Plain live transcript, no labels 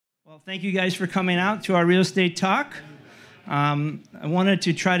Well, thank you guys for coming out to our real estate talk. I wanted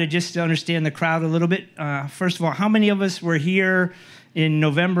to try to just understand the crowd a little bit. First of all, how many of us were here in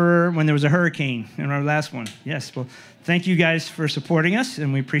November when there was a hurricane in our last one? Yes, well, thank you guys for supporting us,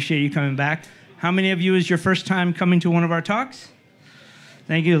 and we appreciate you coming back. How many of you is your first time coming to one of our talks?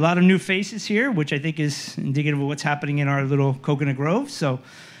 Thank you. A lot of new faces here, which I think is indicative of what's happening in our little Coconut Grove. So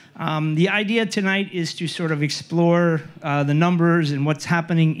the idea tonight is to sort of explore the numbers and what's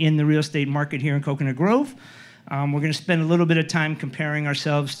happening in the real estate market here in Coconut Grove. We're going to spend a little bit of time comparing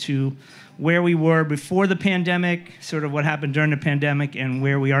ourselves to where we were before the pandemic, sort of what happened during the pandemic, and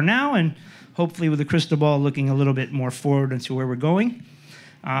where we are now, and hopefully with a crystal ball looking a little bit more forward into where we're going.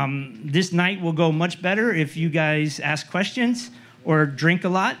 This night will go much better if you guys ask questions or drink a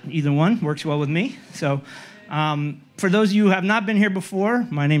lot. Either one works well with me. So for those of you who have not been here before,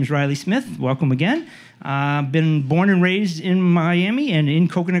 my name is Riley Smith. Welcome again. I've been born and raised in Miami and in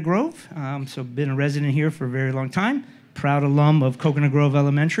Coconut Grove, so been a resident here for a very long time. Proud alum of Coconut Grove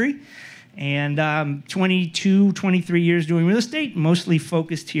Elementary. And 22, 23 years doing real estate, mostly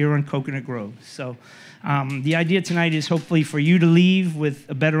focused here on Coconut Grove. So the idea tonight is hopefully for you to leave with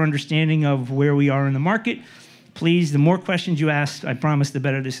a better understanding of where we are in the market. Please, the more questions you ask, I promise the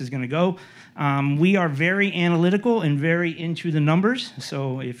better this is going to go. We are very analytical and very into the numbers.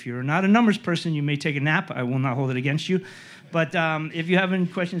 So if you're not a numbers person, you may take a nap. I will not hold it against you. But if you have any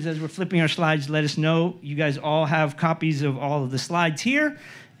questions as we're flipping our slides, let us know. You guys all have copies of all of the slides here.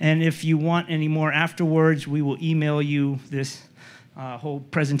 And if you want any more afterwards, we will email you this whole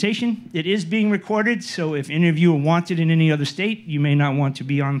presentation. It is being recorded, so if any of you are wanted in any other state, you may not want to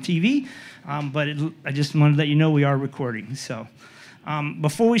be on TV. But I just wanted to let you know we are recording. So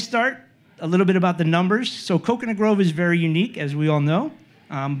before we start, a little bit about the numbers. So Coconut Grove is very unique, as we all know.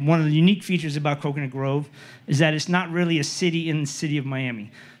 One of the unique features about Coconut Grove is that it's not really a city in the city of Miami.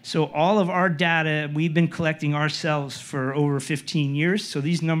 So all of our data, we've been collecting ourselves for over 15 years. So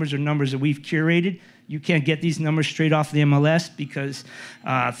these numbers are numbers that we've curated. You can't get these numbers straight off the MLS because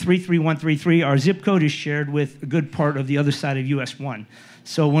 33133, our zip code, is shared with a good part of the other side of US 1.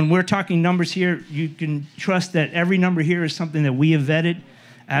 So when we're talking numbers here, you can trust that every number here is something that we have vetted,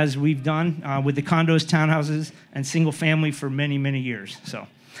 as we've done with the condos, townhouses, and single family for many, many years. So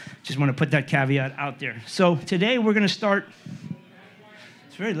just want to put that caveat out there. So today we're going to start.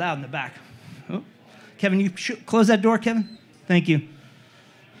 It's very loud in the back. Oh. Kevin, you close that door, Kevin? Thank you.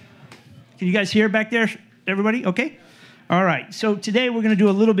 Can you guys hear back there, everybody? Okay? All right. So today we're going to do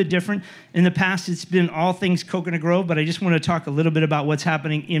a little bit different. In the past, it's been all things Coconut Grove, but I just want to talk a little bit about what's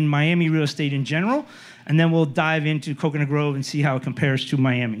happening in Miami real estate in general, and then we'll dive into Coconut Grove and see how it compares to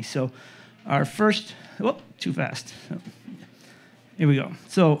Miami. So our first, too fast. Here we go.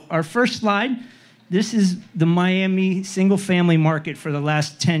 So our first slide, this is the Miami single-family market for the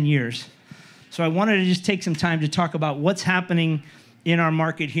last 10 years. So I wanted to just take some time to talk about what's happening in our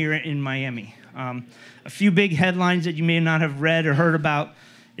market here in Miami. A few big headlines that you may not have read or heard about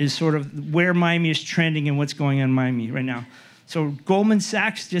is sort of where Miami is trending and what's going on in Miami right now. So Goldman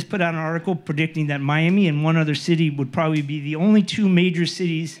Sachs just put out an article predicting that Miami and one other city would probably be the only two major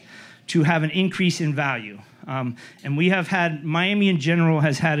cities to have an increase in value. And we have had, Miami in general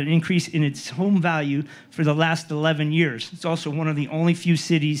has had an increase in its home value for the last 11 years. It's also one of the only few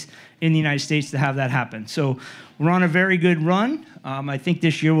cities in the United States to have that happen. So we're on a very good run. I think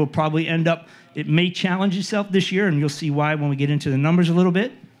this year will probably end up, it may challenge itself this year, and you'll see why when we get into the numbers a little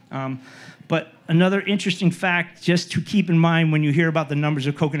bit. But another interesting fact just to keep in mind when you hear about the numbers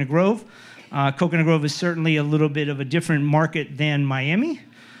of Coconut Grove, Coconut Grove is certainly a little bit of a different market than Miami.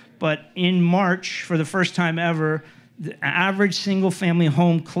 But in March, for the first time ever, the average single-family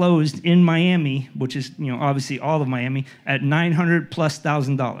home closed in Miami, which is obviously all of Miami, at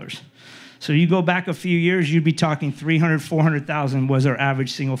 $900,000+. So you go back a few years, you'd be talking $300,000, $400,000 was our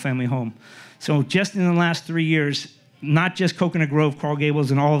average single-family home. So just in the last 3 years, not just Coconut Grove, Coral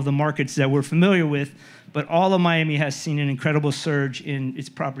Gables, and all of the markets that we're familiar with, but all of Miami has seen an incredible surge in its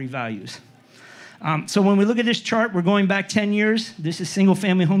property values. So when we look at this chart, we're going back 10 years. This is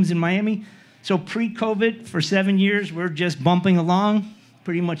single-family homes in Miami. So pre-COVID, for 7 years, we're just bumping along,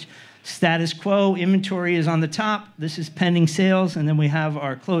 pretty much status quo. Inventory is on the top. This is pending sales, and then we have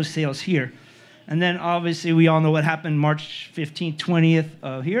our closed sales here. And then obviously we all know what happened March 15th,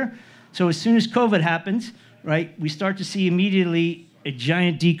 20th here. So as soon as COVID happens, right, we start to see immediately a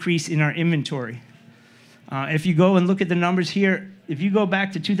giant decrease in our inventory. If you go and look at the numbers here, if you go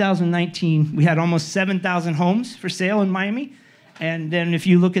back to 2019, we had almost 7,000 homes for sale in Miami. And then if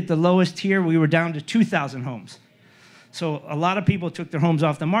you look at the lowest here, we were down to 2,000 homes. So a lot of people took their homes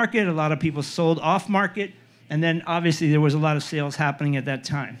off the market. A lot of people sold off market. And then obviously there was a lot of sales happening at that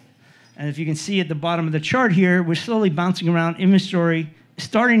time. And if you can see at the bottom of the chart here, we're slowly bouncing around. Inventory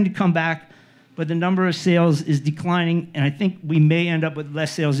starting to come back, but the number of sales is declining, and I think we may end up with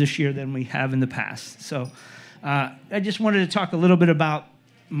less sales this year than we have in the past. So I just wanted to talk a little bit about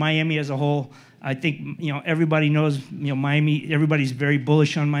Miami as a whole. I think, everybody knows, Miami, everybody's very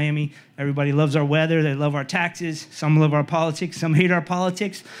bullish on Miami. Everybody loves our weather. They love our taxes. Some love our politics. Some hate our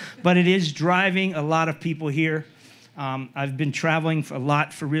politics. But it is driving a lot of people here. I've been traveling a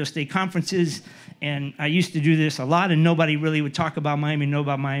lot for real estate conferences, and I used to do this a lot, and nobody really would talk about Miami, know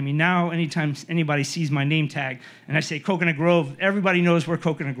about Miami. Now, anytime anybody sees my name tag, and I say Coconut Grove, everybody knows where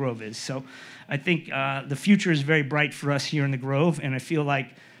Coconut Grove is. So I think the future is very bright for us here in the Grove, and I feel like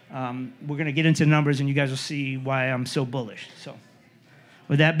we're going to get into numbers, and you guys will see why I'm so bullish. So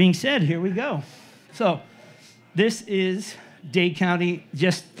with that being said, here we go. So this is Dade County,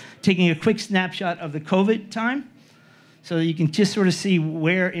 just taking a quick snapshot of the COVID time. So you can just sort of see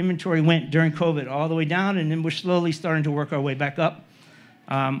where inventory went during COVID, all the way down, and then we're slowly starting to work our way back up.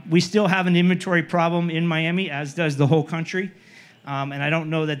 We still have an inventory problem in Miami, as does the whole country, and I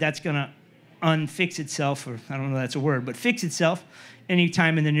don't know that that's going to unfix itself, or I don't know if that's a word, but fix itself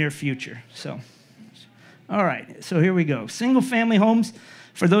anytime in the near future. So, all right, so here we go. Single-family homes.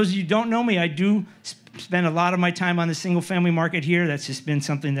 For those of you who don't know me, I do spend a lot of my time on the single-family market here. That's just been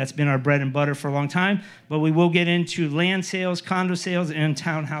something that's been our bread and butter for a long time. But we will get into land sales, condo sales, and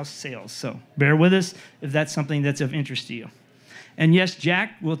townhouse sales. So bear with us if that's something that's of interest to you. And yes,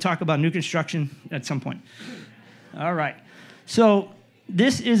 Jack, we'll talk about new construction at some point. All right. So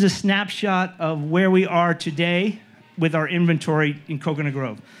this is a snapshot of where we are today with our inventory in Coconut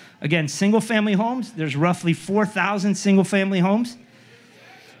Grove. Again, single-family homes. There's roughly 4,000 single-family homes.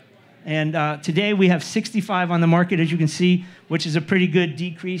 And today we have 65 on the market, as you can see, which is a pretty good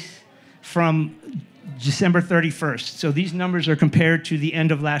decrease from December 31st. So these numbers are compared to the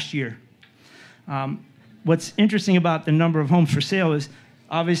end of last year. What's interesting about the number of homes for sale is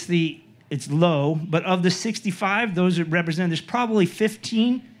obviously it's low, but of the 65, those that represent, there's probably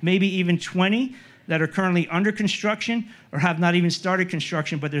 15, maybe even 20 that are currently under construction or have not even started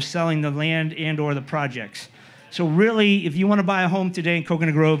construction, but they're selling the land and or the projects. So really, if you want to buy a home today in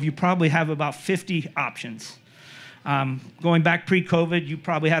Coconut Grove, you probably have about 50 options. Going back pre-COVID, you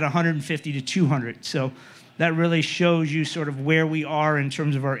probably had 150 to 200. So that really shows you sort of where we are in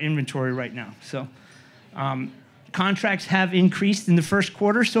terms of our inventory right now. So contracts have increased in the first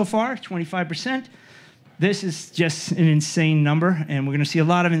quarter so far, 25%. This is just an insane number, and we're going to see a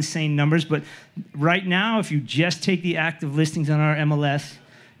lot of insane numbers. But right now, if you just take the active listings on our MLS,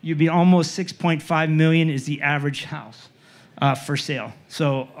 you'd be almost 6.5 million is the average house for sale.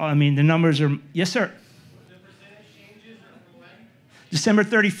 So, I mean, the numbers are, yes, sir? The percentage changes are when? December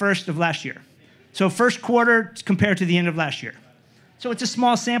 31st of last year. So first quarter compared to the end of last year. So it's a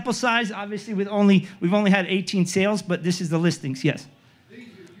small sample size. Obviously, we've only had 18 sales, but this is the listings, yes. These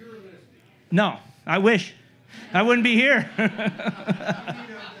are your listings? No, I wish. I wouldn't be here.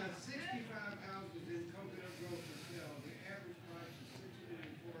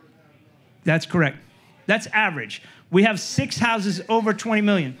 That's correct. That's average. We have 6 houses over 20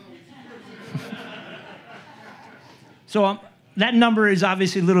 million. So that number is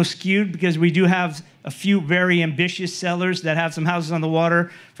obviously a little skewed because we do have a few very ambitious sellers that have some houses on the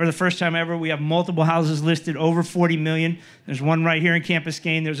water. For the first time ever, we have multiple houses listed over 40 million. There's one right here in Camp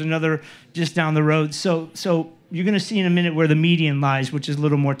Biscayne. There's another just down the road. So you're going to see in a minute where the median lies, which is a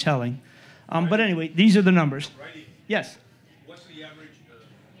little more telling. But anyway, these are the numbers. Righty. Yes? What's the average,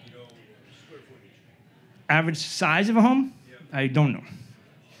 square footage? Average size of a home? Yeah. I don't know.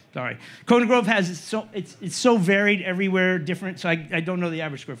 Sorry. Coconut Grove has it's so varied everywhere, different, so I don't know the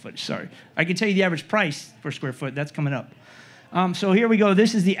average square footage. Sorry. I can tell you the average price per square foot. That's coming up. So here we go.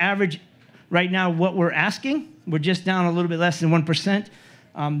 This is the average right now, what we're asking. We're just down a little bit less than 1%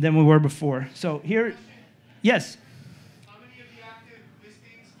 than we were before. So here, yes? How many of the active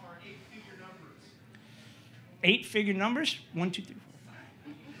listings are 8-figure numbers? 8-figure numbers? 1, 2, 3,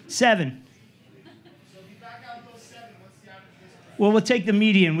 4, 5. 7. Well, we'll take the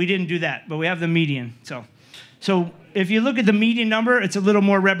median. We didn't do that, but we have the median. So if you look at the median number, it's a little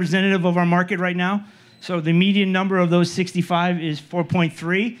more representative of our market right now. So the median number of those 65 is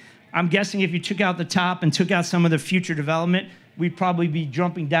 4.3. I'm guessing if you took out the top and took out some of the future development, we'd probably be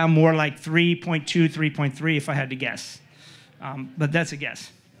jumping down more like 3.2, 3.3 if I had to guess. But that's a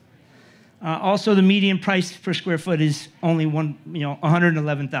guess. Also, the median price per square foot is only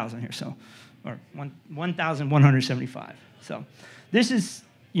 111,000 here, so, or 1,175. So this is,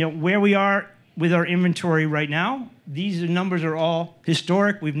 where we are with our inventory right now. These numbers are all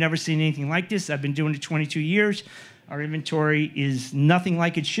historic. We've never seen anything like this. I've been doing it 22 years. Our inventory is nothing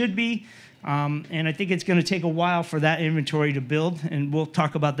like it should be. And I think it's going to take a while for that inventory to build. And we'll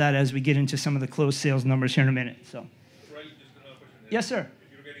talk about that as we get into some of the closed sales numbers here in a minute. So, Right, just another question. Yes, sir.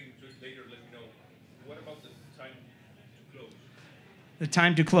 If you're getting to it later, let me know. What about the time to close? The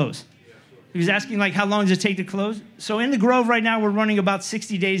time to close. Yeah, sure. He was asking, like, how long does it take to close? So in the Grove right now, we're running about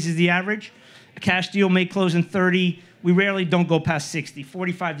 60 days is the average. A cash deal may close in 30. We rarely don't go past 60.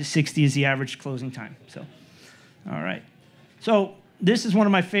 45 to 60 is the average closing time. So, all right. So this is one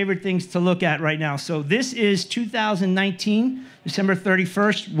of my favorite things to look at right now. So this is 2019, December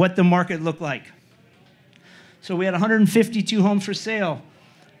 31st, what the market looked like. So we had 152 homes for sale.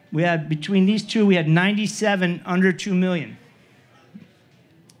 We had, between these two, we had 97 under 2 million.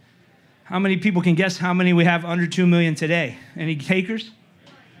 How many people can guess how many we have under 2 million today? Any takers?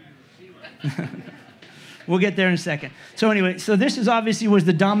 We'll get there in a second. So anyway, so this is obviously was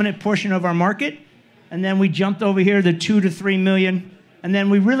the dominant portion of our market. And then we jumped over here to 2 to 3 million. And then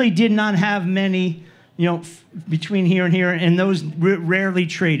we really did not have many, between here, and those rarely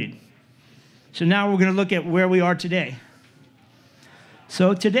traded. So now we're going to look at where we are today.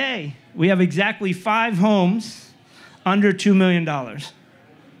 So today, we have exactly 5 homes under $2 million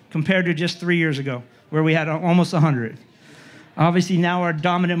compared to just 3 years ago, where we had almost 100. Obviously, now our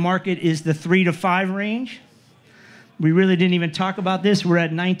dominant market is the 3 to 5 range. We really didn't even talk about this. We're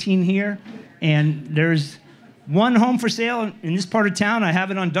at 19 here, and there's one home for sale in this part of town. I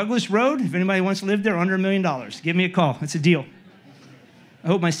have it on Douglas Road. If anybody wants to live there, under $1 million, give me a call. It's a deal. I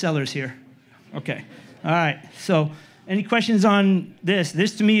hope my seller's here. Okay. All right. So any questions on this?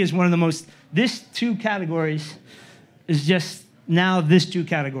 This, to me, is one of the most, this 2 categories is just now this 2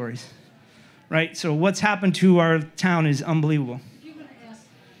 categories, right? So what's happened to our town is unbelievable. If you're going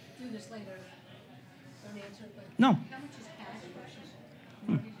to do this later, don't answer it, but No. how much is cash versus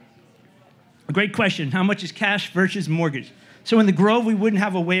mortgage? A great question. How much is cash versus mortgage? So in the Grove, we wouldn't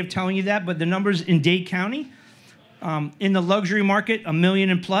have a way of telling you that, but the numbers in Dade County, in the luxury market, $1 million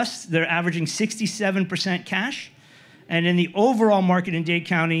and plus, they're averaging 67% cash. And in the overall market in Dade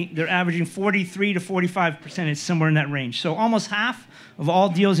County, they're averaging 43 to 45%. It's somewhere in that range. So almost half of all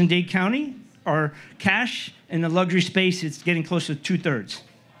deals in Dade County are cash. In the luxury space, it's getting close to 2/3.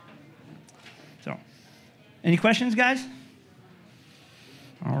 So, any questions, guys?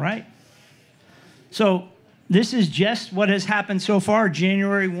 All right. So this is just what has happened so far,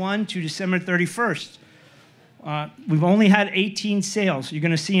 January 1 to December 31st. We've only had 18 sales. You're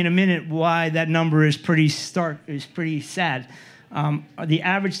going to see in a minute why that number is pretty stark, is pretty sad. The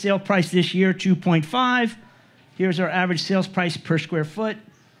average sale price this year, 2.5. Here's our average sales price per square foot.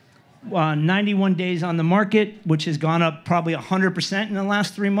 91 days on the market, which has gone up probably 100% in the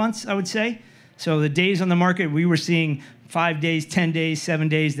last 3 months, I would say. So the days on the market, we were seeing 5 days, 10 days, 7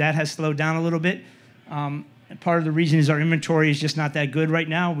 days. That has slowed down a little bit. Part of the reason is our inventory is just not that good right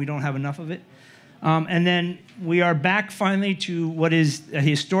now. We don't have enough of it. And then we are back finally to what is a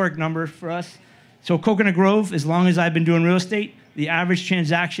historic number for us. So Coconut Grove, as long as I've been doing real estate, the average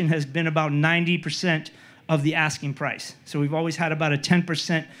transaction has been about 90% of the asking price. So we've always had about a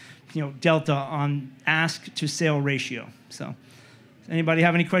 10% delta on ask to sale ratio. So does anybody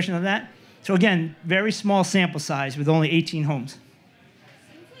have any question on that? So again, very small sample size with only 18 homes.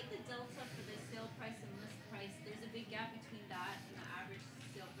 Seems like the delta for the sale price and list price, there's a big gap between that and the average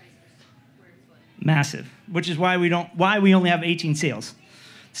sale price per square foot. Massive, which is why we only have 18 sales.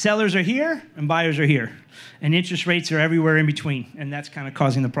 Sellers are here and buyers are here, and interest rates are everywhere in between, and that's kind of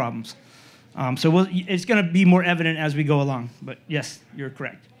causing the problems. So it's going to be more evident as we go along, but yes, you're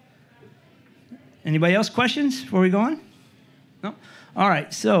correct. Anybody else questions before we go on? No? All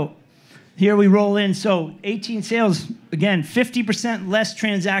right, so here we roll in. So 18 sales, again, 50% less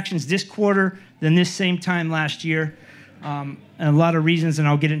transactions this quarter than this same time last year. And a lot of reasons, and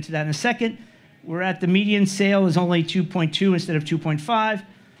I'll get into that in a second. We're at the median sale is only 2.2 instead of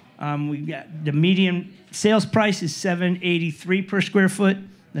 2.5. We got the median sales price is $783 per square foot.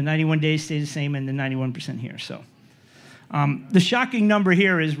 The 91 days stay the same, and the 91% here. So the shocking number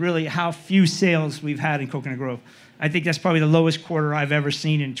here is really how few sales we've had in Coconut Grove. I think that's probably the lowest quarter I've ever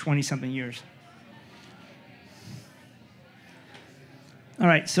seen in 20-something years. All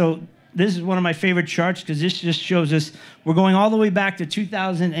right, so this is one of my favorite charts because this just shows us we're going all the way back to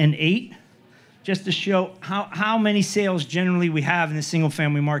 2008 just to show how many sales generally we have in the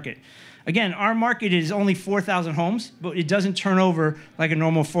single-family market. Again, our market is only 4,000 homes, but it doesn't turn over like a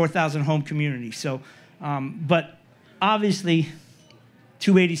normal 4,000 home community. So, but obviously,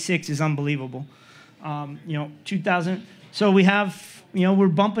 286 is unbelievable. 2,000. So we have, we're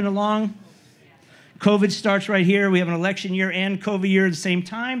bumping along. COVID starts right here. We have an election year and COVID year at the same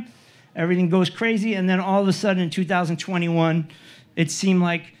time. everything goes crazy, and then all of a sudden in 2021, it seemed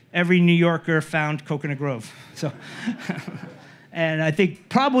like every New Yorker found Coconut Grove. So, and I think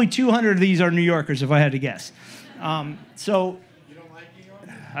probably 200 of these are New Yorkers, if I had to guess. So, You don't like New York?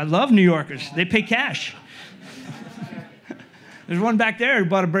 I love New Yorkers. They pay cash. There's one back there who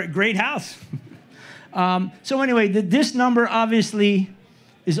bought a great house. So anyway, this number obviously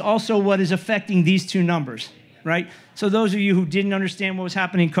is also what is affecting these two numbers, right? So those of you who didn't understand what was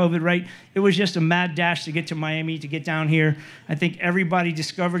happening in COVID, right, it was just a mad dash to get to Miami, to get down here. I think everybody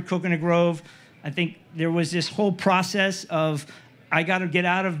discovered Coconut Grove. I think there was this whole process of, I got to get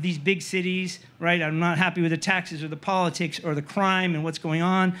out of these big cities, right? I'm not happy with the taxes or the politics or the crime and what's going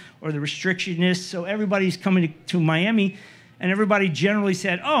on or the restrictionness. So everybody's coming to Miami. And everybody generally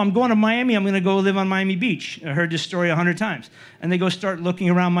said, oh, I'm going to Miami. I'm going to go live on Miami Beach. I heard this story 100 times. And they go start looking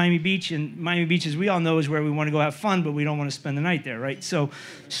around Miami Beach. And Miami Beach, as we all know, is where we want to go have fun, but we don't want to spend the night there, right? So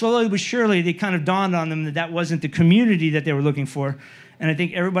slowly but surely, they kind of dawned on them that that wasn't the community that they were looking for. And I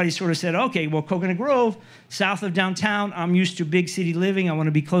think everybody sort of said, okay, well, Coconut Grove, south of downtown. I'm used to big city living. I want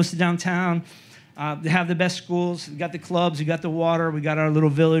to be close to downtown. They have the best schools. We got the clubs. We got the water. We got our little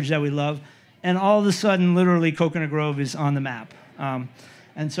village that we love. And all of a sudden, literally, Coconut Grove is on the map.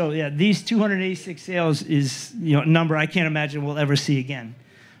 And so, yeah, these 286 sales is a number I can't imagine we'll ever see again.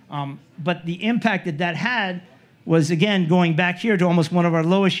 But the impact that that had was, again, going back here to almost one of our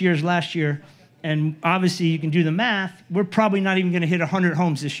lowest years last year. And obviously, you can do the math. We're probably not even going to hit 100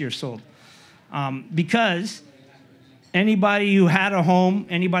 homes this year sold. Because anybody who had a home,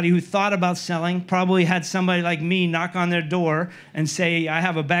 anybody who thought about selling, probably had somebody like me knock on their door and say, I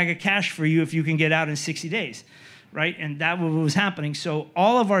have a bag of cash for you if you can get out in 60 days, right? And that was happening. So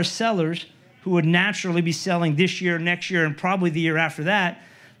all of our sellers who would naturally be selling this year, next year, and probably the year after that,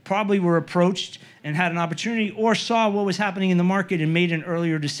 probably were approached and had an opportunity or saw what was happening in the market and made an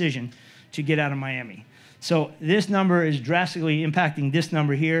earlier decision to get out of Miami. So this number is drastically impacting this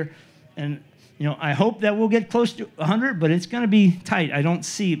number here. And I hope that we'll get close to 100, but it's going to be tight. I don't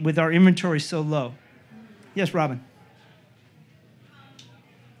see it with our inventory so low. Yes, Robin.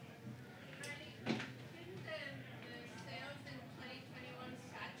 Didn't the sales in 2021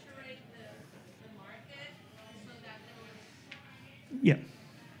 saturate the market so that there was Yeah.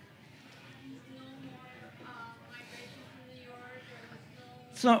 no more migration from New York? There was no.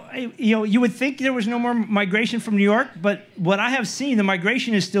 So, you would think there was no more migration from New York, but what I have seen, the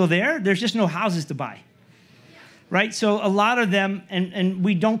migration is still there. There's just no houses to buy, right? So a lot of them, and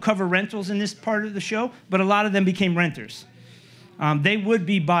we don't cover rentals in this part of the show, but a lot of them became renters. They would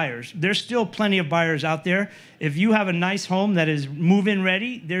be buyers. There's still plenty of buyers out there. If you have a nice home that is move-in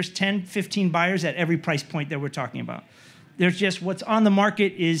ready, there's 10, 15 buyers at every price point that we're talking about. There's just what's on the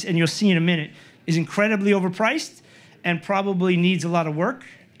market is, and you'll see in a minute, is incredibly overpriced and probably needs a lot of work.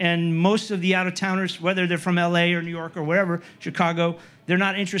 And most of the out-of-towners, whether they're from LA or New York or wherever, Chicago, they're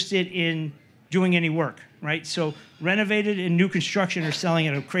not interested in doing any work, right? So renovated and new construction are selling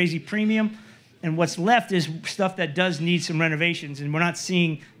at a crazy premium. And what's left is stuff that does need some renovations, and we're not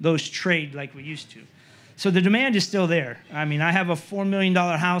seeing those trade like we used to. So the demand is still there. I mean, I have a $4 million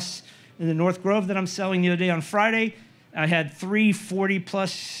house in the North Grove that I'm selling the other day on Friday. I had 3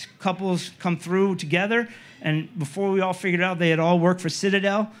 40-plus couples come through together, and before we all figured out, they had all worked for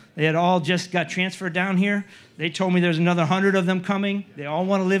Citadel. They had all just got transferred down here. They told me there's another 100 of them coming. They all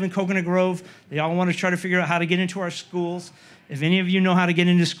want to live in Coconut Grove. They all want to try to figure out how to get into our schools. If any of you know how to get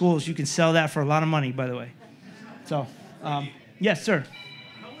into schools, you can sell that for a lot of money, by the way. So, yes, sir.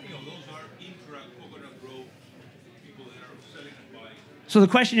 How many of those are intra-Coconut Grove people that are selling and buying? So the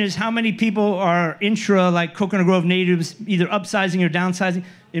question is, how many people are intra, like Coconut Grove natives, either upsizing or downsizing?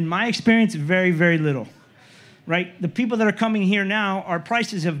 In my experience, very, very little, right? The people that are coming here now, our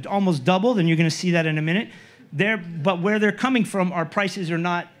prices have almost doubled, and you're going to see that in a minute. But where they're coming from, our prices are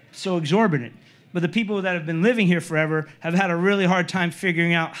not so exorbitant. But the people that have been living here forever have had a really hard time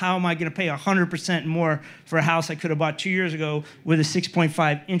figuring out how am I going to pay 100% more for a house I could have bought 2 years ago with a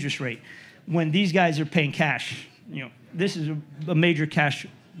 6.5 interest rate when these guys are paying cash. This is a major cash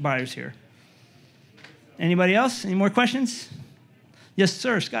buyers here. Anybody else? Any more questions? Yes,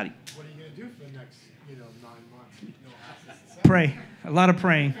 sir, Scotty. What are you going to do for the next, 9 months? Pray. A lot of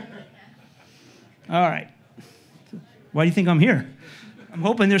praying. All right. Why do you think I'm here? I'm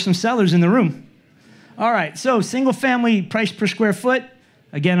hoping there's some sellers in the room. All right, so single family price per square foot.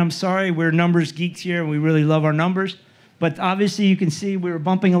 Again, I'm sorry, we're numbers geeks here, and we really love our numbers. But obviously, you can see we were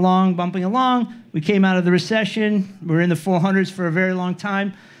bumping along. We came out of the recession. We were in the 400s for a very long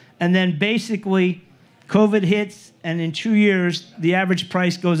time. And then basically, COVID hits, and in 2 years, the average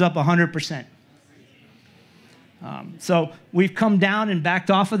price goes up 100%. So we've come down and backed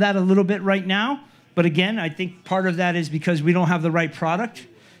off of that a little bit right now. But again, I think part of that is because we don't have the right product.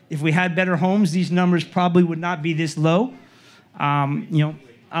 If we had better homes, these numbers probably would not be this low.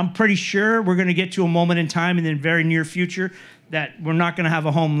 I'm pretty sure we're going to get to a moment in time in the very near future that we're not going to have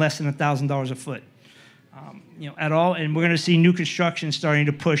a home less than $1,000 a foot, at all. And we're going to see new construction starting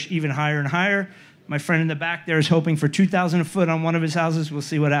to push even higher and higher. My friend in the back there is hoping for $2,000 a foot on one of his houses. We'll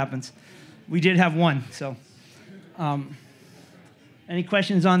see what happens. We did have one. So, any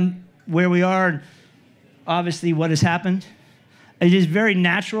questions on where we are and obviously what has happened? It is very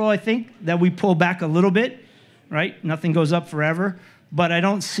natural, I think, that we pull back a little bit, right? Nothing goes up forever. But I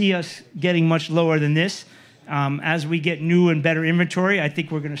don't see us getting much lower than this. As we get new and better inventory, I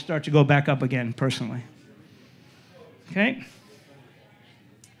think we're going to start to go back up again, personally. Okay.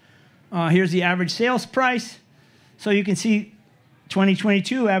 Here's the average sales price. So you can see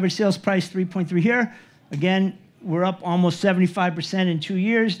 2022, average sales price 3.3 here. Again, we're up almost 75% in 2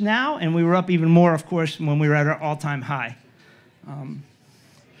 years now, and we were up even more, of course, when we were at our all-time high.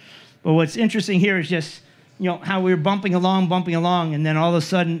 But what's interesting here is just, how we were bumping along, and then all of a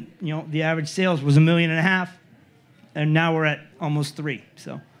sudden, the average sales was $1.5 million, and now we're at almost 3.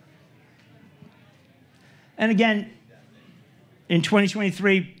 So, and again, in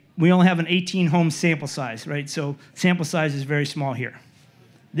 2023, we only have an 18 home sample size, right? So sample size is very small here.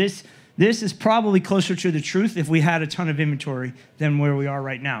 This is probably closer to the truth if we had a ton of inventory than where we are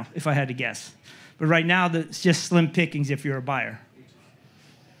right now, if I had to guess. But right now, it's just slim pickings if you're a buyer.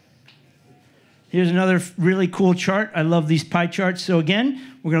 Here's another really cool chart. I love these pie charts. So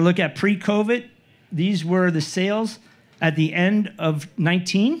again, we're going to look at pre-COVID. These were the sales at the end of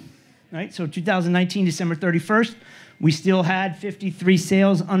 19, right? So 2019, December 31st, we still had 53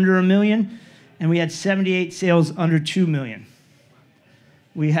 sales under $1 million, and we had 78 sales under $2 million.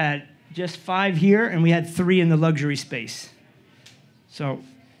 We had just 5 here, and we had 3 in the luxury space. So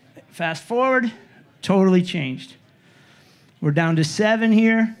fast forward, totally changed. We're down to 7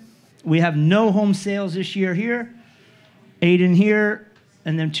 here. We have no home sales this year here, 8 in here,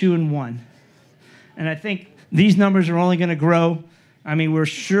 and then 2 in 1. And I think these numbers are only going to grow. I mean, we're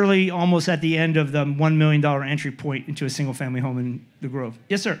surely almost at the end of the $1 million entry point into a single-family home in the Grove.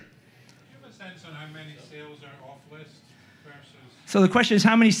 Yes, sir? Do you have a sense on how many sales are off list versus? So the question is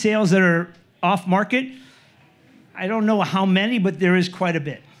how many sales that are off market? I don't know how many, but there is quite a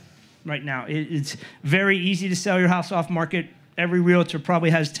bit right now. It's very easy to sell your house off market. Every realtor probably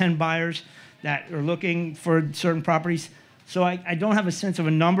has 10 buyers that are looking for certain properties. So I don't have a sense of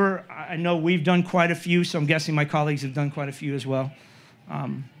a number. I know we've done quite a few, so I'm guessing my colleagues have done quite a few as well.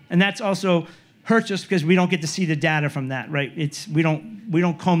 And that's also hurts us because we don't get to see the data from that, right? We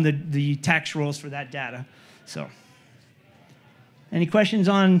don't comb the tax rolls for that data. So, any questions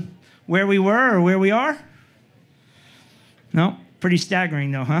on where we were or where we are? No? Pretty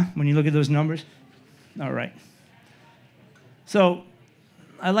staggering though, huh? When you look at those numbers. All right. So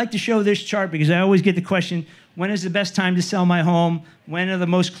I like to show this chart because I always get the question, when is the best time to sell my home? When are the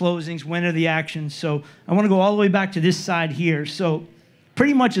most closings? When are the actions? So I want to go all the way back to this side here. So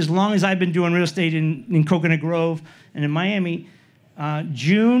pretty much as long as I've been doing real estate in Coconut Grove and in Miami,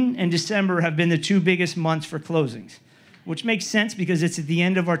 June and December have been the 2 biggest months for closings, which makes sense because it's at the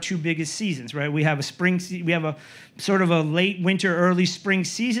end of our 2 biggest seasons, right? We have a sort of a late winter, early spring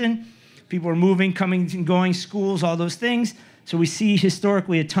season. People are moving, coming and going, schools, all those things. So we see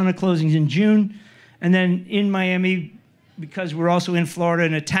historically a ton of closings in June. And then in Miami, because we're also in Florida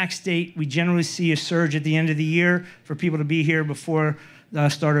in a tax state, we generally see a surge at the end of the year for people to be here before the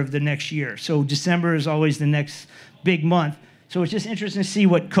start of the next year. So December is always the next big month. So it's just interesting to see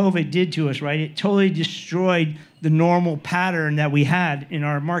what COVID did to us, right? It totally destroyed the normal pattern that we had in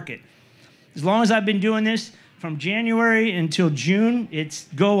our market. As long as I've been doing this, from January until June, it's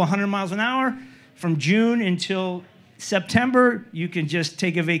go 100 miles an hour. From June until September, you can just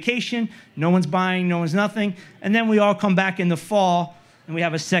take a vacation. No one's buying, no one's nothing. And then we all come back in the fall, and we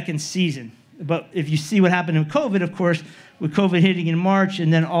have a second season. But if you see what happened in COVID, of course, with COVID hitting in March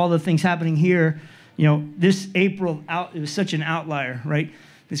and then all the things happening here, this April, it was such an outlier, right?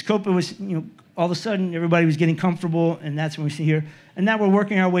 This COVID was, all of a sudden, everybody was getting comfortable, and that's when we see here. And now we're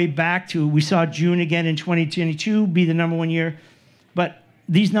working our way back to, we saw June again in 2022 be the #1 year. But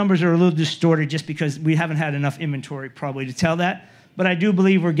these numbers are a little distorted just because we haven't had enough inventory probably to tell that. But I do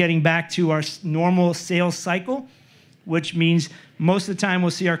believe we're getting back to our normal sales cycle, which means most of the time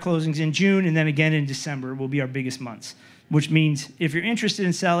we'll see our closings in June, and then again in December will be our biggest months, which means if you're interested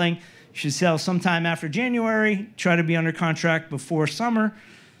in selling, you should sell sometime after January, try to be under contract before summer,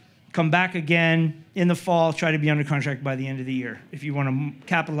 come back again in the fall, try to be under contract by the end of the year if you want to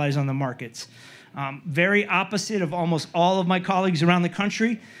capitalize on the markets. Very opposite of almost all of my colleagues around the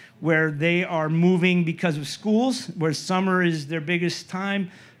country, where they are moving because of schools, where summer is their biggest time.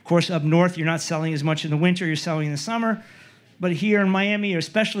 Of course, up north, you're not selling as much in the winter, you're selling in the summer. But here in Miami, or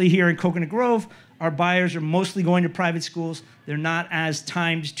especially here in Coconut Grove, our buyers are mostly going to private schools. They're not as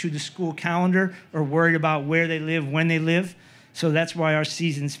timed to the school calendar or worried about where they live, when they live. So that's why our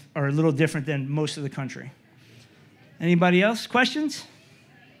seasons are a little different than most of the country. Anybody else? Questions?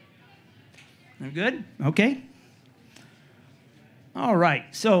 They're good? Okay. All right.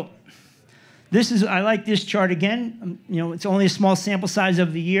 So I like this chart again. It's only a small sample size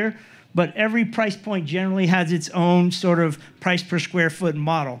of the year, but every price point generally has its own sort of price per square foot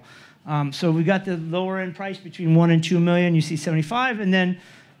model. So we got the lower end price between 1 and 2 million. You see 75, and then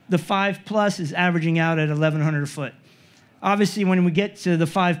the 5+ is averaging out at 1,100 a foot. Obviously, when we get to the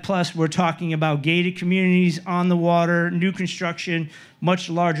 5+, we're talking about gated communities, on the water, new construction, much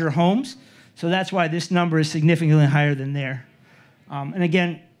larger homes. So that's why this number is significantly higher than there. And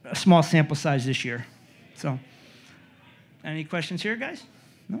again, a small sample size this year. So, any questions here, guys?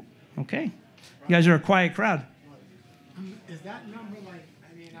 No? Okay. You guys are a quiet crowd. Is that number like,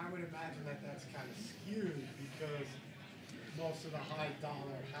 I would imagine that that's kind of skewed because most of the high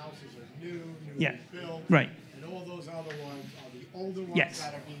dollar houses are newly built. Right. And all those other ones are the older ones Yes.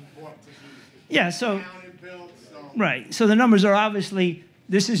 that are being bought to be so, down and built. So. Right. So the numbers are obviously,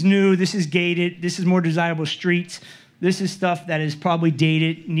 this is new, this is gated, this is more desirable streets. This is stuff that is probably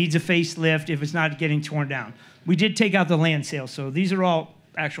dated, needs a facelift if it's not getting torn down. We did take out the land sales, so these are all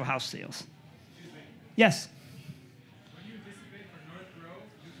actual house sales. Yes? When you anticipate for North Grove,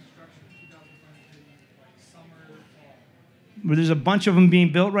 new construction in 2023, like summer or fall? Well, there's a bunch of them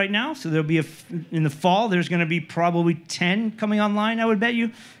being built right now, so there'll be in the fall, there's going to be probably 10 coming online, I would bet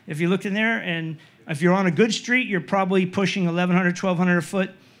you, if you looked in there. And if you're on a good street, you're probably pushing 1,100, 1,200 a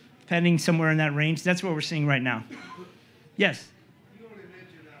foot, depending somewhere in that range. That's what we're seeing right now. Yes? You only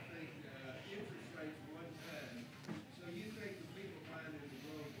mentioned, I think, interest rates one time. So you think the people buying in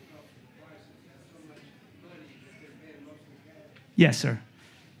the road because the prices have so much money that they're paying mostly cash? Yes, sir.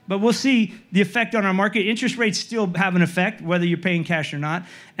 But we'll see the effect on our market. Interest rates still have an effect, whether you're paying cash or not.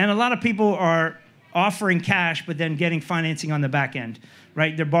 And a lot of people are offering cash, but then getting financing on the back end,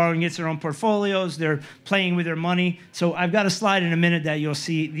 right? They're borrowing against their own portfolios. They're playing with their money. So I've got a slide in a minute that you'll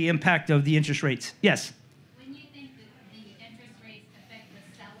see the impact of the interest rates. Yes? When you think that the interest rates affect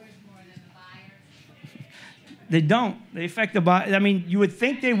the sellers more than the buyers? They don't. They affect the buyer. You would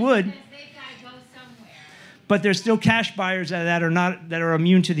think they would. Because they've got to go somewhere. But there's still cash buyers that are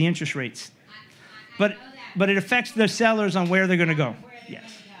immune to the interest rates. I know that. But it affects the sellers on where they're going to go. Where they're Yes.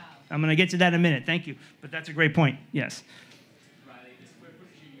 gonna go. I'm going to get to that in a minute. Thank you. But that's a great point. Yes. Riley, the square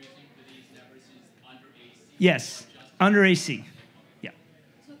footage you're using for these numbers is under AC? Yes. Under AC. Yeah.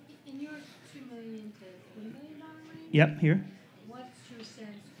 So in your 2 million to $3 million range? Yep. Here. What's your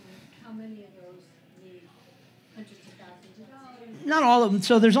sense for how many of those need hundreds of thousands of dollars? Not all of them.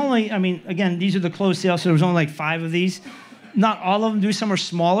 So there's only, again, these are the closed sales, so there's only like 5 of these. Not all of them do. Some are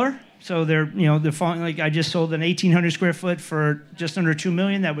smaller. So they're falling, like I just sold an 1,800 square foot for just under $2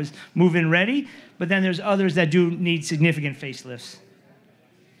 million that was move-in ready. But then there's others that do need significant facelifts.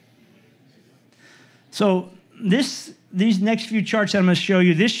 So these next few charts that I'm going to show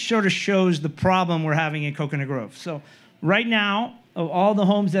you, this sort of shows the problem we're having in Coconut Grove. So right now, of all the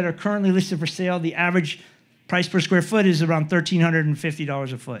homes that are currently listed for sale, the average price per square foot is around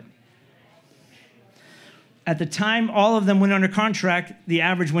 $1,350 a foot. At the time all of them went under contract, the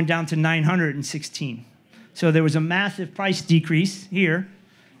average went down to $916. So there was a massive price decrease here.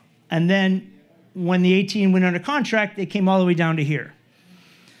 And then when the 18 went under contract, they came all the way down to here.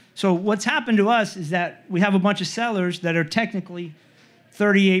 So what's happened to us is that we have a bunch of sellers that are technically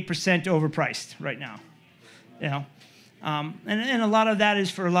 38% overpriced right now. And a lot of that is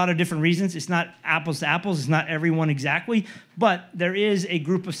for a lot of different reasons. It's not apples to apples. It's not everyone exactly. But there is a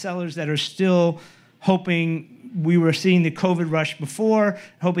group of sellers that are still hoping we were seeing the COVID rush before,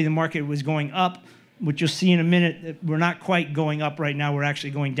 hoping the market was going up, which you'll see in a minute that we're not quite going up right now. We're actually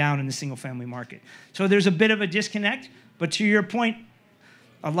going down in the single-family market. So there's a bit of a disconnect. But to your point,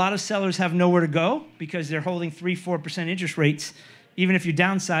 a lot of sellers have nowhere to go because they're holding 3-4% interest rates. Even if you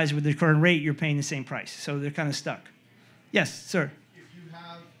downsize with the current rate, you're paying the same price. So they're kind of stuck. Yes, sir. If you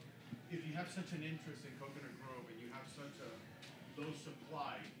have such an interest in Coconut Grove and you have such a low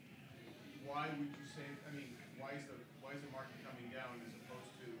supply, why would you say? Why is the market coming down as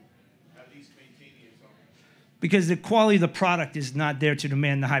opposed to at least maintaining its own? Because the quality of the product is not there to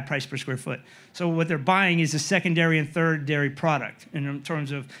demand the high price per square foot. So what they're buying is a secondary and tertiary product in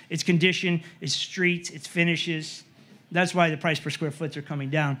terms of its condition, its streets, its finishes. That's why the price per square foot are coming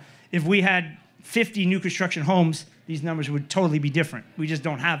down. If we had 50 new construction homes, these numbers would totally be different. We just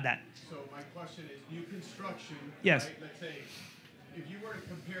don't have that. So my question is, new construction, Yes. right? Let's say, if you were to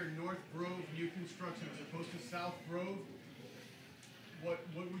compare North Grove new construction as opposed to South Grove, what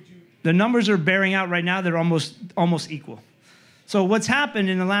would you? The numbers are bearing out right now. They're almost equal. So what's happened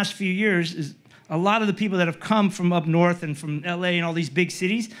in the last few years is a lot of the people that have come from up north and from LA and all these big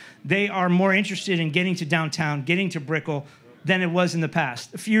cities, they are more interested in getting to downtown, getting to Brickell, than it was in the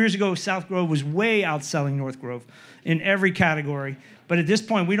past. A few years ago, South Grove was way outselling North Grove in every category. But at this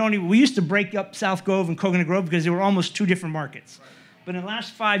point, we used to break up South Grove and Coconut Grove because they were almost two different markets. But in the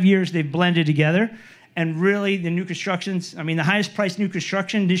last 5 years, they've blended together. And really, the new constructions, I mean, the highest priced new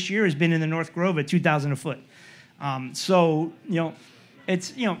construction this year has been in the North Grove at $2,000 a foot. So,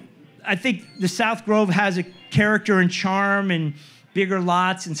 I think the South Grove has a character and charm and bigger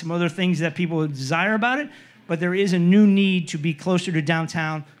lots and some other things that people desire about it. But there is a new need to be closer to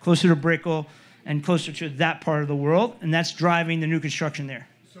downtown, closer to Brickell, and closer to that part of the world. And that's driving the new construction there.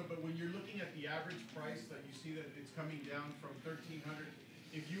 So, but when you're looking at the average price, that you see that it's coming down from $1,300,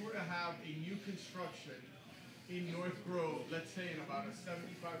 if you were to have a new construction in North Grove, let's say in about a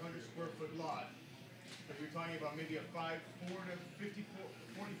 7,500 square foot lot, but you're talking about maybe a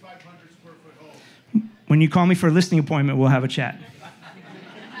 4,500 square foot home. When you call me for a listing appointment, we'll have a chat.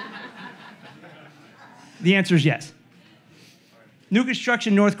 The answer is yes. New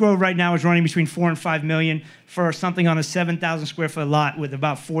construction North Grove right now is running between 4 and 5 million for something on a 7,000 square foot lot with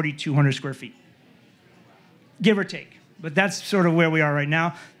about 4,200 square feet, give or take. But that's sort of where we are right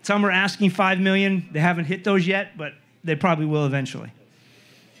now. Some are asking 5 million. They haven't hit those yet, but they probably will eventually.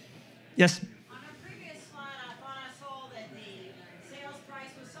 Yes. On a previous slide, I thought I saw that the sales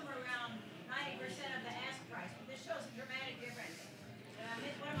price was somewhere around 90% of the ask price, but this shows a dramatic difference.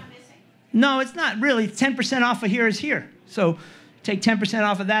 What am I missing? No, it's not really. 10% off of here is here. So take 10%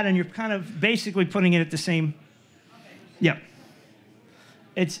 off of that, and you're kind of basically putting it at the same. Okay. Yeah.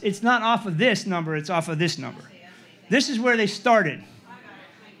 It's not off of this number. It's off of this number. This is where they started.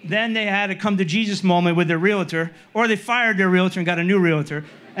 Then they had a come to Jesus moment with their realtor, or they fired their realtor and got a new realtor,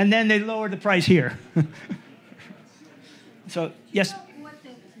 and then they lowered the price here. So, yes? So what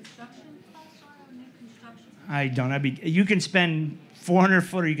the construction costs are on new construction? I don't. You can spend 400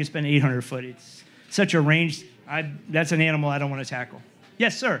 foot or you can spend 800 foot. It's such a range. That's an animal I don't want to tackle.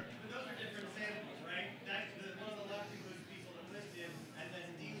 Yes, sir. But those are different samples, right? One of the left includes people that listed and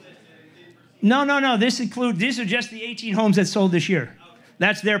then delisted and didn't proceed. No. These are just the 18 homes that sold this year. Okay.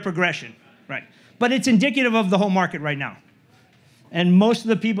 That's their progression, right? But it's indicative of the whole market right now. And most of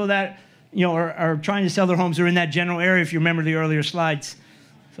the people that are trying to sell their homes are in that general area, if you remember the earlier slides.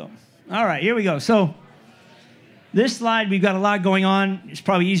 So, all right, here we go. So this slide, we've got a lot going on. It's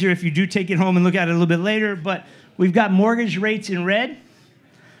probably easier if you do take it home and look at it a little bit later. But we've got mortgage rates in red,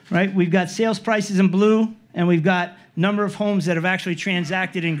 right? We've got sales prices in blue, and we've got number of homes that have actually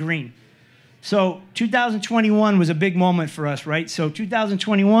transacted in green. So 2021 was a big moment for us, right? So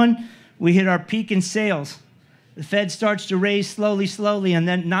 2021, we hit our peak in sales. The Fed starts to raise slowly, and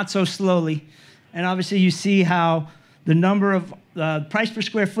then not so slowly. And obviously, you see how the number of price per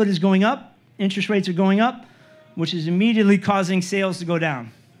square foot is going up. Interest rates are going up, which is immediately causing sales to go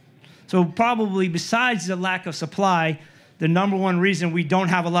down. So probably besides the lack of supply, the number one reason we don't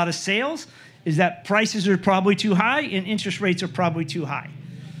have a lot of sales is that prices are probably too high and interest rates are probably too high.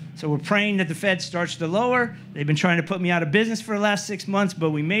 So we're praying that the Fed starts to lower. They've been trying to put me out of business for the last 6 months, but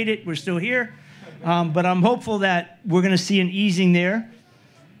we made it. We're still here. But I'm hopeful that we're going to see an easing there.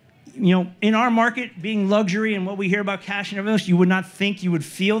 In our market, being luxury and what we hear about cash and everything else, you would not think you would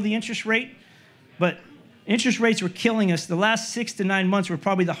feel the interest rate. But interest rates were killing us. The last 6 to 9 months were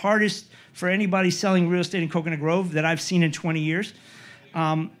probably the hardest for anybody selling real estate in Coconut Grove that I've seen in 20 years.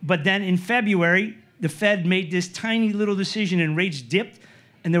 But then in February, the Fed made this tiny little decision and rates dipped,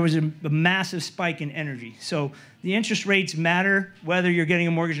 and there was a massive spike in energy. So the interest rates matter whether you're getting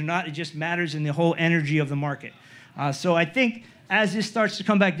a mortgage or not. It just matters in the whole energy of the market. So I think as this starts to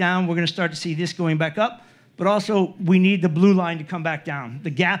come back down, we're going to start to see this going back up. But also, we need the blue line to come back down. The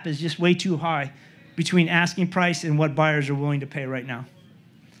gap is just way too high between asking price and what buyers are willing to pay right now.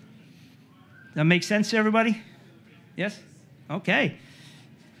 That make sense to everybody? Yes? Okay.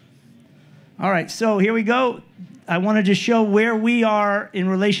 All right, so here we go. I wanted to show where we are in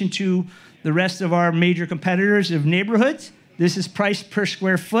relation to the rest of our major competitors of neighborhoods. This is price per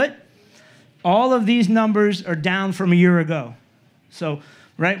square foot. All of these numbers are down from a year ago. So,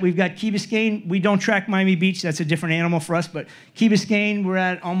 right, we've got Key Biscayne. We don't track Miami Beach. That's a different animal for us. But Key Biscayne, we're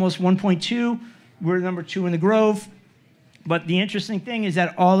at almost 1.2. We're number 2 in the Grove. But the interesting thing is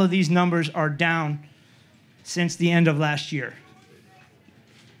that all of these numbers are down since the end of last year.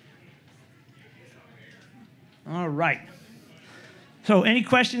 All right. So any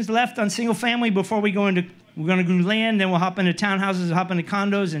questions left on single family before we go into, we're going to do land, then we'll hop into townhouses, hop into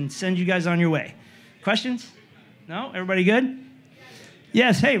condos, and send you guys on your way. Questions? No? Everybody good?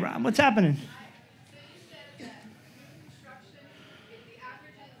 Yes. Hey, Rob, what's happening?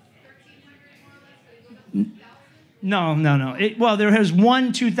 No. Well, there was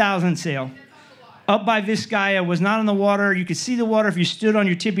one 2000 sale up by Vizcaya, was not on the water. You could see the water if you stood on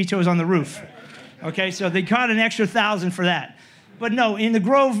your tippy toes on the roof. Okay, so they caught an extra 1,000 for that. But no, in the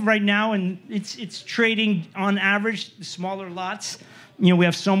Grove right now, and it's trading on average, the smaller lots. You know, we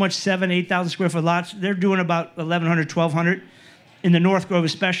have so much 7,000, 8,000 square foot lots. They're doing about 1,100, 1,200 in the North Grove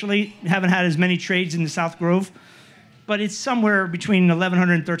especially. Haven't had as many trades in the South Grove, but it's somewhere between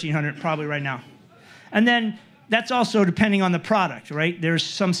 1,100 and 1,300 probably right now. And then that's also depending on the product, right? There's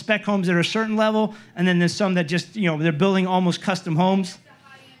some spec homes that are a certain level, and then there's some that just, you know, they're building almost custom homes.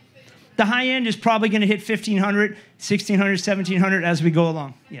 The high end is probably going to hit 1,500, 1,600, 1,700 as we go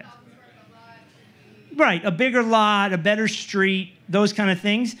along. Yeah. Right, a bigger lot, a better street, those kind of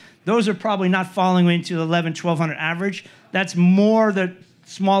things. Those are probably not falling into the 1,100, 1,200 average. That's more the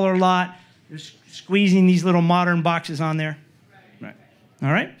smaller lot. They're squeezing these little modern boxes on there. Right.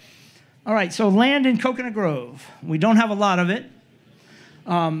 All right. All right, so land in Coconut Grove. We don't have a lot of it,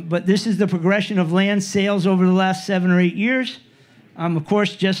 but this is the progression of land sales over the last 7 or 8 years. Of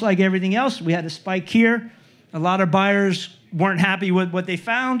course, just like everything else, we had a spike here. A lot of buyers weren't happy with what they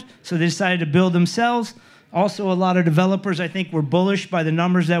found, so they decided to build themselves. Also, a lot of developers, I think, were bullish by the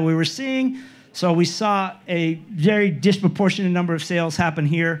numbers that we were seeing, so we saw a very disproportionate number of sales happen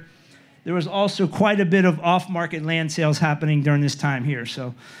here. There was also quite a bit of off-market land sales happening during this time here,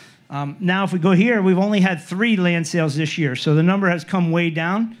 so... now, if we go here, we've only had 3 land sales this year, so the number has come way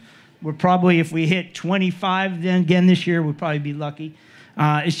down. We're probably, if we hit 25 then again this year, we'd probably be lucky.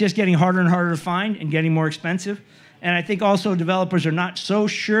 It's just getting harder and harder to find and getting more expensive. And I think also developers are not so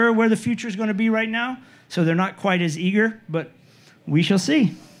sure where the future is going to be right now, so they're not quite as eager, but we shall see.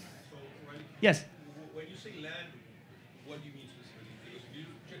 So, yes? when you say land, what do you mean specifically? Because if you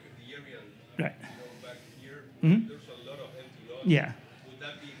check the area, Right. Back here, Mhm. there's a lot of empty lots. Yeah. Would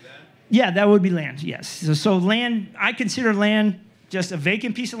that be land? Yeah, that would be land, yes. So land, I consider land just a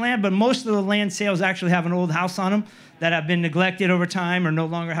vacant piece of land, but most of the land sales actually have an old house on them that have been neglected over time or no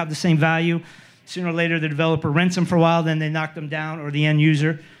longer have the same value. Sooner or later, the developer rents them for a while, then they knock them down, or the end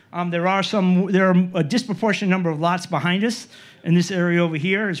user. There are a disproportionate number of lots behind us in this area over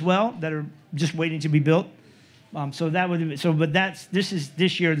here as well that are just waiting to be built. But this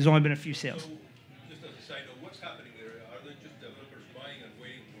year, there's only been a few sales. So, just as a side note, what's happening there? Are they just developers buying and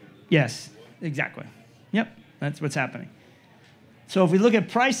waiting for the Yes, exactly. Yep, that's what's happening. So if we look at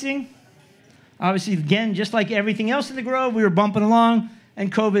pricing, obviously, again, just like everything else in the Grove, we were bumping along,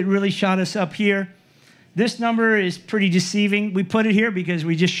 and COVID really shot us up here. This number is pretty deceiving. We put it here because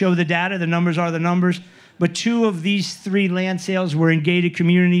we just show the data. The numbers are the numbers. But 2 of these 3 land sales were in gated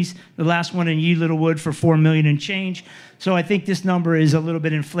communities. The last one in Ye Littlewood for $4 million and change. So I think this number is a little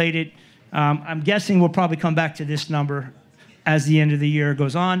bit inflated. I'm guessing we'll probably come back to this number as the end of the year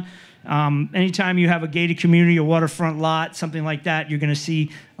goes on. Anytime you have a gated community, a waterfront lot, something like that, you're going to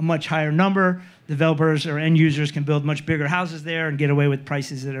see a much higher number. Developers or end users can build much bigger houses there and get away with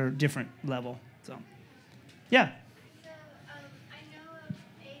prices that are different level. So, yeah. So, I know of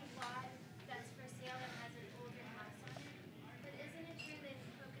a lot that's for sale that has an older house on it, but isn't it true that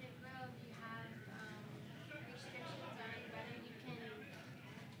in Coconut Grove you have restrictions on whether you can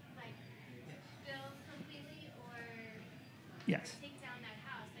like build completely or Yes. take down that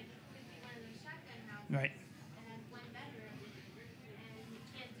house? Like it could be one of those shotgun houses Right. and has 1 bedroom and you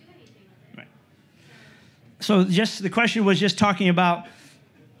can't do anything with it. Right. So just the question was just talking about,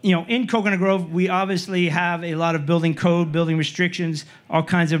 you know, in Coconut Grove, we obviously have a lot of building code, building restrictions, all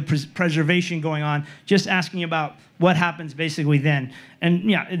kinds of preservation going on, just asking about what happens basically then. And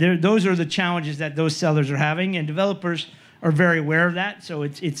yeah, those are the challenges that those sellers are having, and developers are very aware of that, so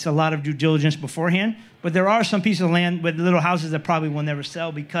it's a lot of due diligence beforehand. But there are some pieces of land with little houses that probably will never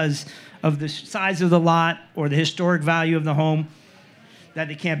sell because of the size of the lot or the historic value of the home that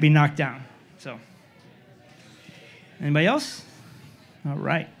they can't be knocked down. So, anybody else? All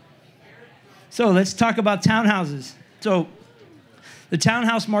right. So let's talk about townhouses. So the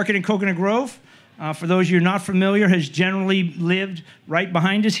townhouse market in Coconut Grove, for those of you not familiar, has generally lived right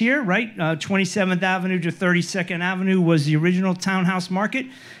behind us here, right? 27th Avenue to 32nd Avenue was the original townhouse market.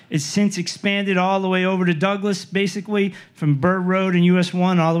 It's since expanded all the way over to Douglas, basically, from Bird Road and US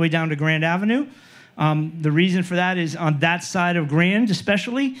 1 all the way down to Grand Avenue. The reason for that is on that side of Grand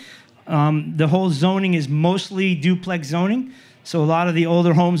especially, the whole zoning is mostly duplex zoning. So a lot of the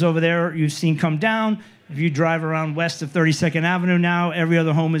older homes over there you've seen come down, If you drive around west of 32nd Avenue now, every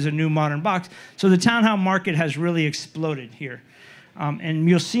other home is a new modern box. So the townhouse market has really exploded here. And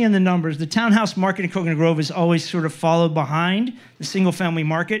you'll see in the numbers, the townhouse market in Coconut Grove has always sort of followed behind the single-family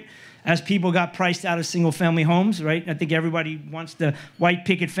market as people got priced out of single-family homes, right? I think everybody wants the white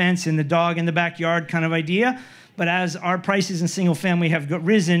picket fence and the dog in the backyard kind of idea. But as our prices in single-family have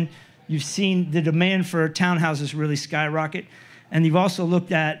risen, you've seen the demand for townhouses really skyrocket. And you've also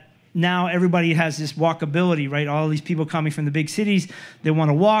looked at now everybody has this walkability, right? All these people coming from the big cities, they want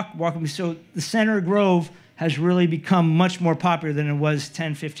to walk. So the center of Grove has really become much more popular than it was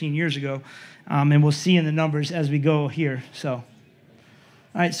 10, 15 years ago. And we'll see in the numbers as we go here. So, all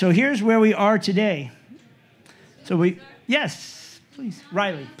right, so here's where we are today. So yes, please,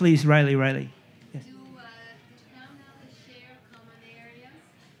 Riley, please, Riley. Yes. Do townhouses share common areas?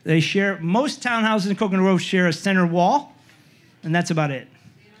 They share, most townhouses in Coconut Grove share a center wall, and that's about it.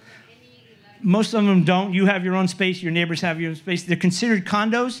 Most of them don't. You have your own space. Your neighbors have your own space. They're considered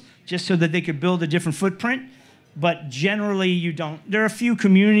condos just so that they could build a different footprint, but generally you don't. There are a few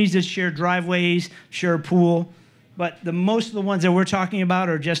communities that share driveways, share a pool, but most of the ones that we're talking about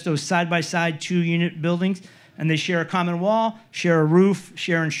are just those side-by-side 2-unit buildings, and they share a common wall, share a roof,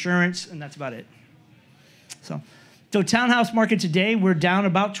 share insurance, and that's about it. So townhouse market today, we're down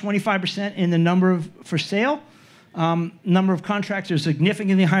about 25% in the number for sale. Number of contracts are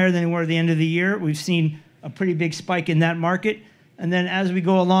significantly higher than they were at the end of the year. We've seen a pretty big spike in that market. And then as we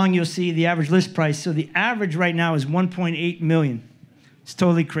go along, you'll see the average list price. So the average right now is $1.8 million. It's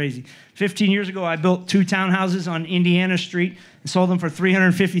totally crazy. 15 years ago, I built 2 townhouses on Indiana Street and sold them for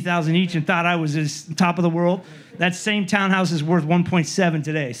 $350,000 each and thought I was the top of the world. That same townhouse is worth $1.7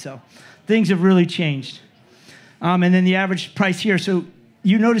 today. So things have really changed. And then the average price here. So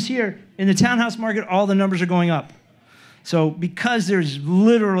you notice here, in the townhouse market, all the numbers are going up. So because there's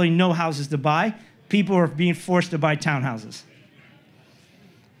literally no houses to buy, people are being forced to buy townhouses.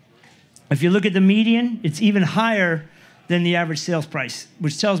 If you look at the median, it's even higher than the average sales price,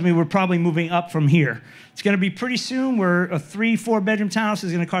 which tells me we're probably moving up from here. It's going to be pretty soon where a 3-4 bedroom townhouse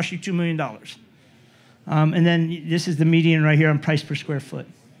is going to cost you $2 million. And then this is the median right here on price per square foot.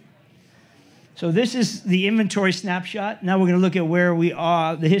 So this is the inventory snapshot. Now we're going to look at where we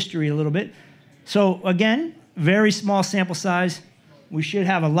are, the history a little bit. So again, very small sample size. We should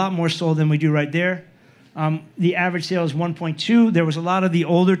have a lot more sold than we do right there. The average sale is 1.2. There was a lot of the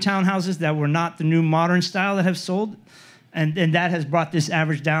older townhouses that were not the new modern style that have sold, and that has brought this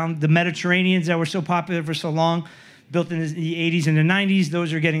average down. The Mediterraneans that were so popular for so long, built in the 80s and the 90s,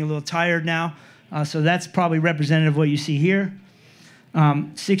 those are getting a little tired now. So that's probably representative of what you see here.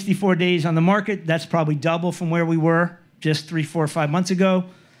 64 days on the market. That's probably double from where we were just 3, 4, 5 months ago.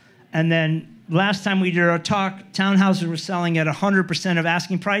 And then last time we did our talk, townhouses were selling at 100% of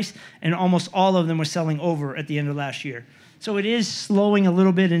asking price, and almost all of them were selling over at the end of last year. So it is slowing a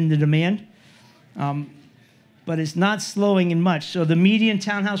little bit in the demand, but it's not slowing in much. So the median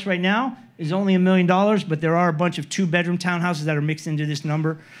townhouse right now is only $1 million, but there are a bunch of 2-bedroom townhouses that are mixed into this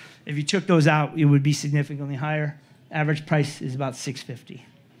number. If you took those out, it would be significantly higher. Average price is about $650.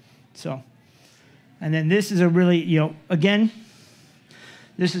 So, and then this is a really, again,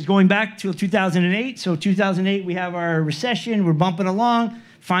 this is going back to 2008. So 2008, we have our recession. We're bumping along.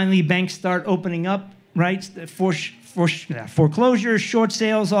 Finally, banks start opening up, right? Foreclosures, short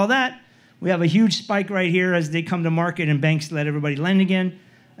sales, all that. We have a huge spike right here as they come to market and banks let everybody lend again.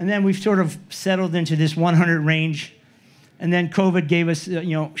 And then we've sort of settled into this 100 range. And then COVID gave us,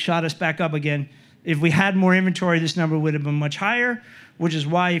 shot us back up again. If we had more inventory, this number would have been much higher, which is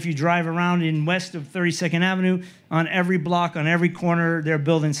why if you drive around in west of 32nd Avenue, on every block, on every corner, they're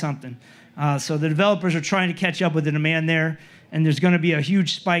building something. So the developers are trying to catch up with the demand there, and there's going to be a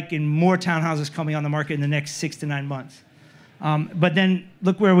huge spike in more townhouses coming on the market in the next 6 to 9 months. But then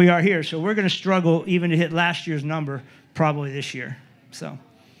look where we are here. So we're going to struggle even to hit last year's number probably this year. So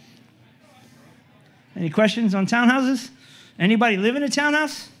any questions on townhouses? Anybody live in a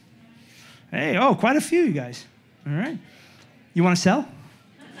townhouse? Hey, quite a few, you guys. All right. You want to sell?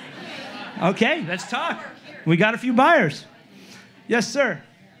 Okay, let's talk. We got a few buyers. Yes, sir.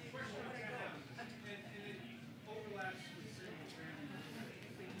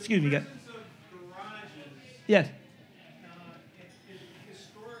 Excuse me, guys. Yes.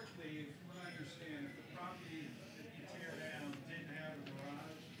 Historically, from what I understand, if the property that you tear down didn't have a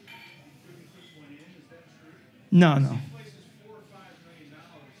garage, you couldn't put one in. Is that true? No, no. Places $4 or $5 million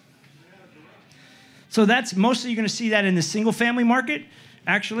without a garage. So that's mostly you're going to see that in the single-family market,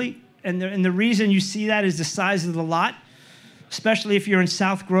 actually. And the reason you see that is the size of the lot, especially if you're in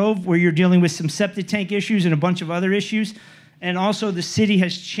South Grove, where you're dealing with some septic tank issues and a bunch of other issues. And also the city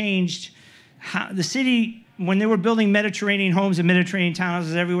has changed the city, when they were building Mediterranean homes and Mediterranean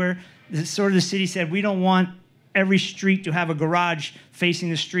townhouses everywhere, the city said, we don't want every street to have a garage facing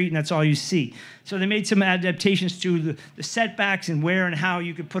the street, and that's all you see. So they made some adaptations to the setbacks and where and how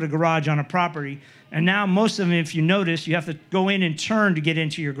you could put a garage on a property. And now most of them, if you notice, you have to go in and turn to get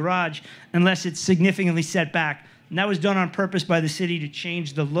into your garage unless it's significantly set back. And that was done on purpose by the city to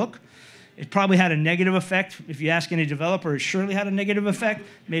change the look. It probably had a negative effect. If you ask any developer, it surely had a negative effect.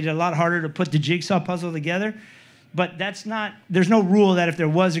 Made it a lot harder to put the jigsaw puzzle together. But there's no rule that if there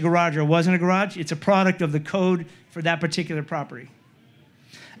was a garage or wasn't a garage. It's a product of the code for that particular property.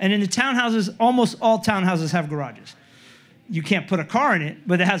 And in the townhouses, almost all townhouses have garages. You can't put a car in it,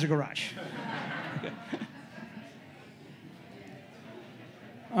 but it has a garage.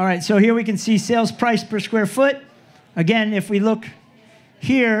 All right, so here we can see sales price per square foot. Again, if we look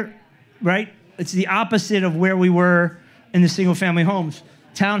here, right, it's the opposite of where we were in the single-family homes.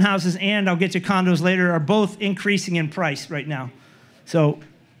 Townhouses and, I'll get to condos later, are both increasing in price right now. So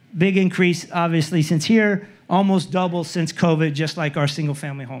big increase, obviously, since here, almost double since COVID, just like our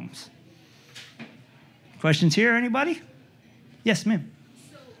single-family homes. Questions here, anybody? Yes, ma'am.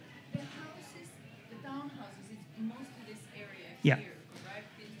 So the houses, the townhouses, it's mostly this area Yeah. here, correct?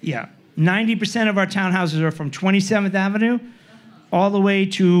 Yeah. 90% of our townhouses are from 27th Avenue all the way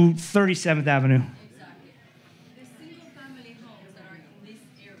to 37th Avenue. Exactly. The single-family homes that are in this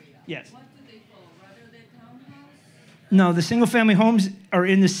area, Yes. what do they follow? Rather than townhouse? No, the single-family homes are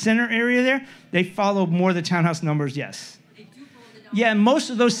in the center area there. They follow more the townhouse numbers, yes. They do follow the townhouse? Yeah, most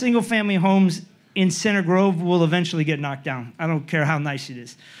of those single-family homes in Center Grove will eventually get knocked down. I don't care how nice it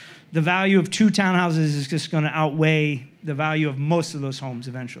is. The value of 2 townhouses is just going to outweigh the value of most of those homes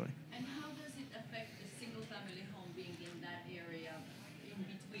eventually. And how does it affect the single-family home being in that area in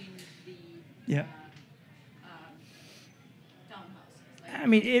between the Yeah. townhouses? I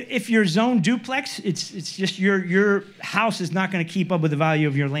mean, if you're zoned duplex, it's just your house is not going to keep up with the value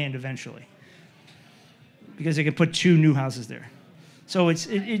of your land eventually, because they can put 2 new houses there. So it's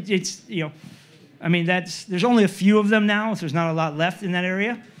you know, I mean there's only a few of them now, so there's not a lot left in that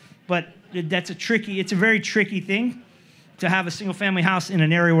area, but it's a very tricky thing to have a single family house in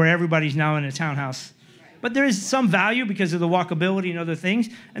an area where everybody's now in a townhouse. But there is some value because of the walkability and other things,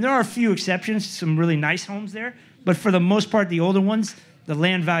 and there are a few exceptions, some really nice homes there, but for the most part, the older ones, the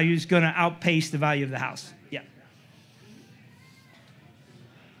land value is going to outpace the value of the house. Yeah.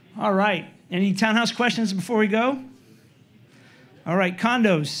 All right. Any townhouse questions before we go? All right,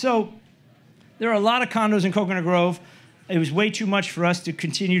 condos. So there are a lot of condos in Coconut Grove. It was way too much for us to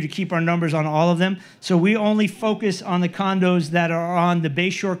continue to keep our numbers on all of them. So we only focus on the condos that are on the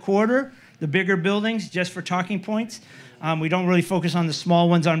Bayshore Corridor, the bigger buildings, just for talking points. We don't really focus on the small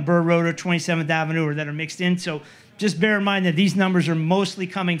ones on Burr Road or 27th Avenue or that are mixed in. So just bear in mind that these numbers are mostly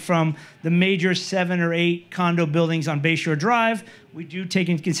coming from the major 7 or 8 condo buildings on Bayshore Drive. We do take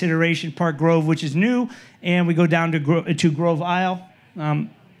into consideration Park Grove, which is new, and we go down to Grove Isle. But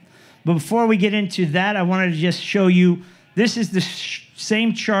before we get into that, I wanted to just show you, this is the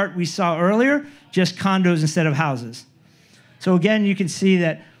same chart we saw earlier, just condos instead of houses. So again, you can see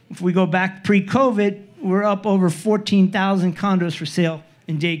that if we go back pre-COVID, we're up over 14,000 condos for sale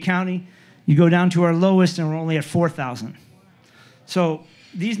in Dade County. You go down to our lowest, and we're only at 4,000. So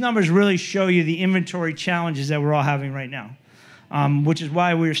these numbers really show you the inventory challenges that we're all having right now, which is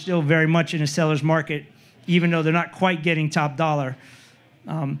why we're still very much in a seller's market, even though they're not quite getting top dollar.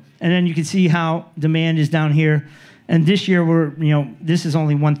 And then you can see how demand is down here. And this year, this is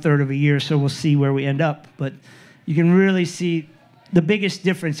only 1/3 of a year, so we'll see where we end up. But you can really see the biggest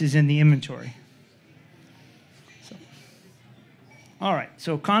difference is in the inventory. All right,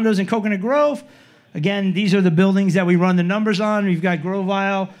 so condos in Coconut Grove. Again, these are the buildings that we run the numbers on. We've got Grove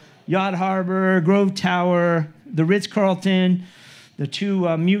Isle, Yacht Harbor, Grove Tower, the Ritz-Carlton, the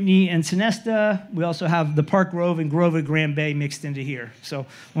 2 Mutiny and Sonesta. We also have the Park Grove and Grove at Grand Bay mixed into here. So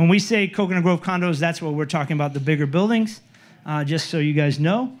when we say Coconut Grove condos, that's what we're talking about, the bigger buildings, just so you guys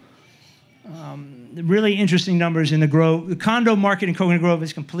know. Really interesting numbers in the Grove. The condo market in Coconut Grove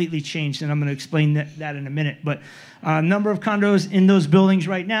has completely changed, and I'm going to explain that in a minute. But number of condos in those buildings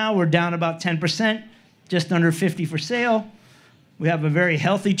right now, we're down about 10%, just under 50 for sale. We have a very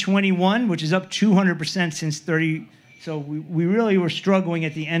healthy 21, which is up 200% since 30. So we really were struggling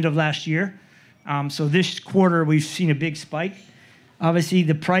at the end of last year. So this quarter, we've seen a big spike. Obviously,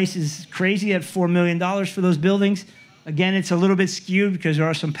 the price is crazy at $4 million for those buildings. Again, it's a little bit skewed because there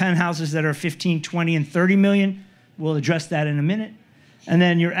are some penthouses that are 15, 20, and 30 million. We'll address that in a minute. And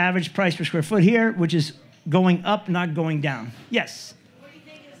then your average price per square foot here, which is going up, not going down. Yes? What do you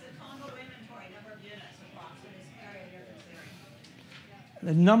think is the condo inventory, number of units approximately in this area you're considering?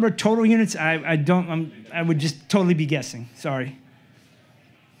 The number of total units, I would just totally be guessing. Sorry.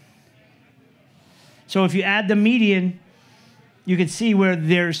 So if you add the median, you can see where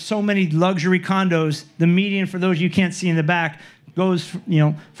there's so many luxury condos. The median, for those you can't see in the back, goes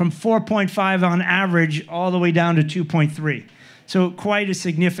from 4.5 on average all the way down to 2.3. So quite a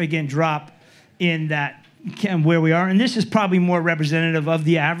significant drop in that where we are. And this is probably more representative of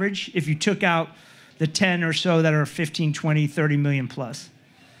the average if you took out the 10 or so that are 15, 20, 30 million plus.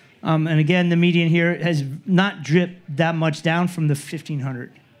 And again, the median here has not dripped that much down from the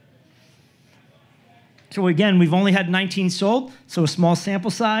 1,500. So again, we've only had 19 sold, so a small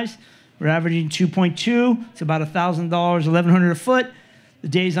sample size. We're averaging 2.2. It's about $1,000, $1,100 a foot. The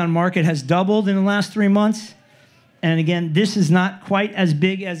days on market has doubled in the last 3 months. And again, this is not quite as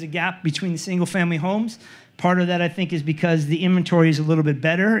big as a gap between the single-family homes. Part of that, I think, is because the inventory is a little bit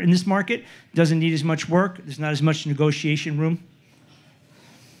better in this market. Doesn't need as much work. There's not as much negotiation room.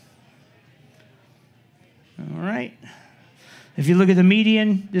 All right. If you look at the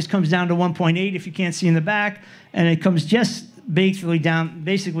median, this comes down to 1.8 if you can't see in the back, and it comes just basically down,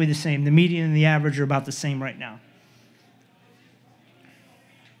 basically the same. The median and the average are about the same right now.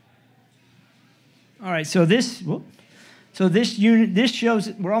 All right, so this unit, this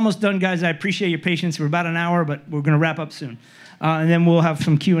shows, we're almost done, guys. I appreciate your patience. We're about an hour, but we're going to wrap up soon. And then we'll have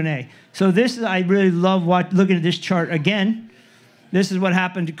some Q&A. So this, I really love looking at this chart again. This is what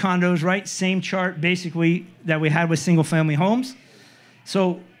happened to condos, right? Same chart, basically, that we had with single-family homes.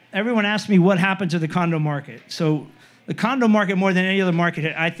 So everyone asked me what happened to the condo market. So the condo market, more than any other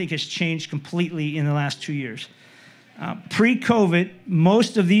market, I think has changed completely in the last 2 years. Pre-COVID,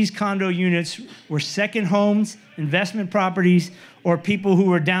 most of these condo units were second homes, investment properties, or people who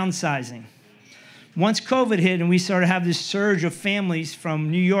were downsizing. Once COVID hit and we started to have this surge of families from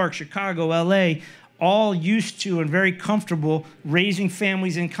New York, Chicago, LA, all used to and very comfortable raising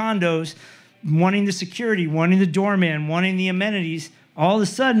families in condos, wanting the security, wanting the doorman, wanting the amenities, all of a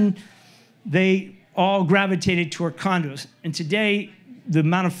sudden, they all gravitated toward condos. And today, the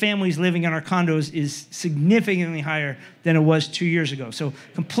amount of families living in our condos is significantly higher than it was 2 years ago. So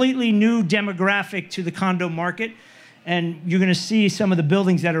completely new demographic to the condo market. And you're going to see some of the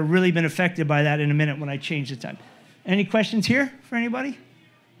buildings that have really been affected by that in a minute when I change the type. Any questions here for anybody?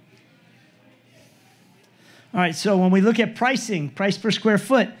 All right, so when we look at pricing, price per square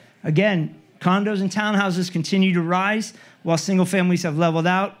foot, again, condos and townhouses continue to rise while single families have leveled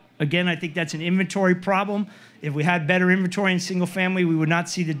out. Again, I think that's an inventory problem. If we had better inventory in single family, we would not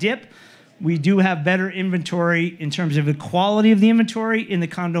see the dip. We do have better inventory in terms of the quality of the inventory in the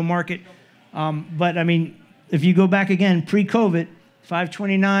condo market. But I mean, if you go back again, pre-COVID,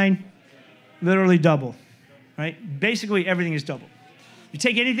 529, literally double, right? Basically, everything is double. You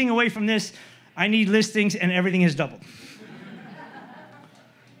take anything away from this, I need listings, and everything has doubled.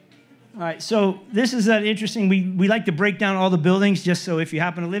 All right, so this is interesting. We like to break down all the buildings just so if you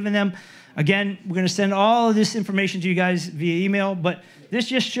happen to live in them. Again, we're going to send all of this information to you guys via email, but this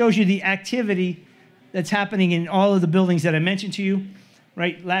just shows you the activity that's happening in all of the buildings that I mentioned to you.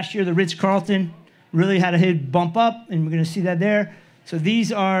 Right, last year, the Ritz-Carlton really had a hit bump up, and we're going to see that there. So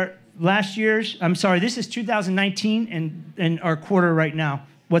these are last year's, I'm sorry, this is 2019 and our quarter right now,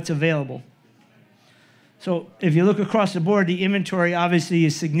 what's available. So if you look across the board, the inventory obviously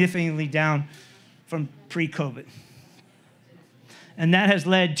is significantly down from pre-COVID. And that has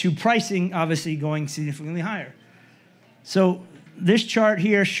led to pricing obviously going significantly higher. So this chart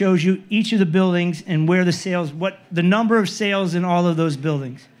here shows you each of the buildings and where the sales, what the number of sales in all of those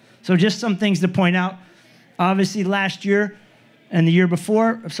buildings. So just some things to point out. Obviously last year and the year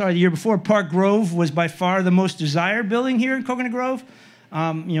before, Park Grove was by far the most desired building here in Coconut Grove.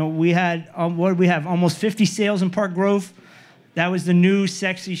 We had, what did we have? Almost 50 sales in Park Grove. That was the new,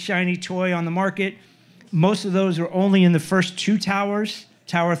 sexy, shiny toy on the market. Most of those are only in the first two towers.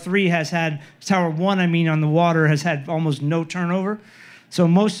 Tower 1, on the water, has had almost no turnover. So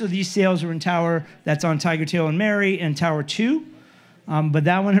most of these sales are in Tower that's on Tiger Tail and Mary and Tower 2. But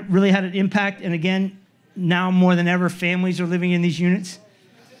that one really had an impact. And again, now more than ever, families are living in these units.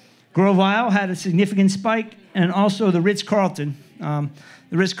 Grove Isle had a significant spike, and also the Ritz-Carlton. The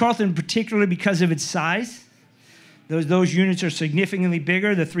Ritz-Carlton, particularly because of its size, those units are significantly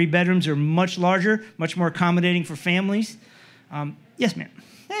bigger. The 3 bedrooms are much larger, much more accommodating for families. Yes, ma'am.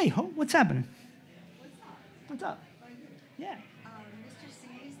 Hey, what's happening? What's up? Yeah. Mr.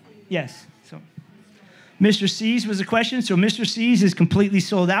 C's. Yes. So, Mr. C's was a question. So Mr. C's is completely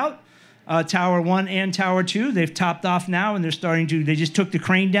sold out. Tower 1 and Tower 2, they've topped off now, and they just took the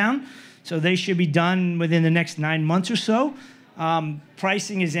crane down. So they should be done within the next 9 months or so.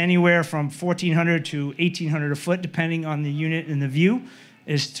 Pricing is anywhere from $1,400 to $1,800 a foot, depending on the unit and the view.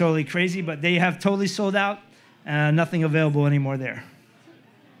 is totally crazy, but they have totally sold out. Nothing available anymore there.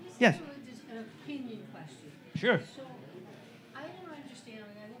 Yes. This is really just an opinion question. Sure. So, I don't understand,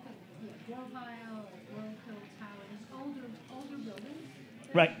 and I look at, Grove Isle, Grove Hill Tower, these older buildings.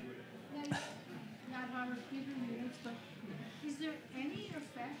 Right. Nice, not hard, bigger units, but is there any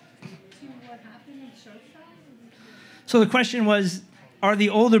effect to what happened in Surfside? So the question was, are the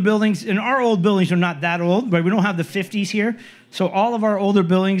older buildings, and our old buildings are not that old, right? We don't have the 50s here. So all of our older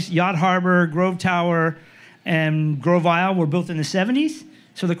buildings, Yacht Harbor, Grove Tower, and Grove Isle were built in the 70s.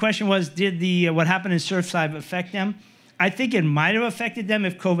 So the question was, did what happened in Surfside affect them? I think it might have affected them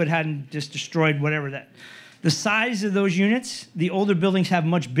if COVID hadn't just destroyed whatever that. The size of those units, the older buildings have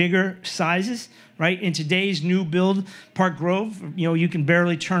much bigger sizes, right? In today's new build, Park Grove, you can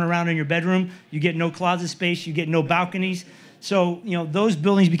barely turn around in your bedroom. You get no closet space. You get no balconies. So, those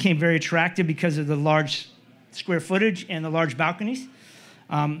buildings became very attractive because of the large square footage and the large balconies.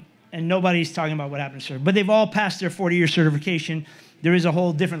 And nobody's talking about what happened to Surfside. But they've all passed their 40-year certification. There is a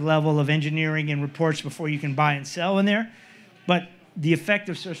whole different level of engineering and reports before you can buy and sell in there. But the effect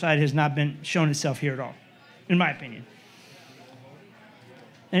of Surfside has not been shown itself here at all, in my opinion.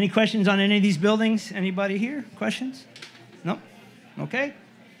 Any questions on any of these buildings? Anybody here? Questions? No? Okay.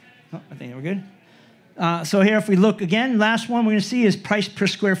 No, I think we're good. So here, if we look again, last one we're going to see is price per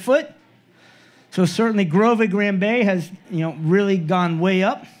square foot. So certainly Grove at Grand Bay has really gone way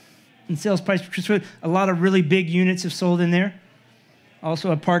up in sales price per square foot. A lot of really big units have sold in there.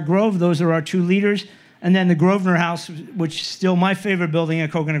 Also at Park Grove, those are our two leaders. And then the Grosvenor House, which is still my favorite building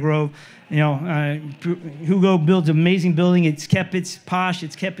at Coconut Grove. Hugo builds an amazing building. It's kept its posh.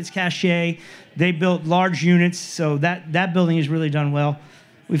 It's kept its cachet. They built large units, so that building has really done well.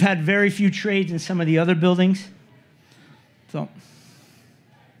 We've had very few trades in some of the other buildings. So, all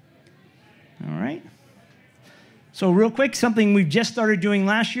right. So real quick, something we've just started doing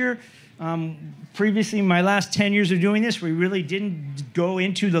last year. Previously, my last 10 years of doing this, we really didn't go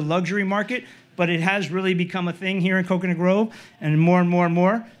into the luxury market, but it has really become a thing here in Coconut Grove, and more and more and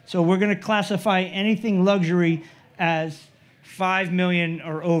more. So we're going to classify anything luxury as $5 million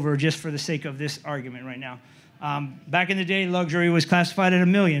or over, just for the sake of this argument right now. Back in the day, luxury was classified at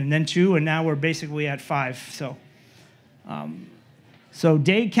 $1 million, and then $2 million, and now we're basically at $5 million. So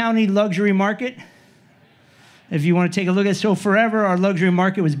Dade County luxury market. If you want to take a look at, so forever, our luxury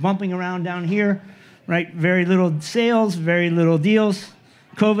market was bumping around down here, right? Very little sales, very little deals.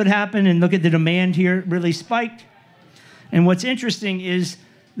 COVID happened, and look at the demand here, it really spiked. And what's interesting is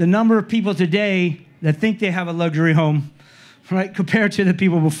the number of people today that think they have a luxury home, right, compared to the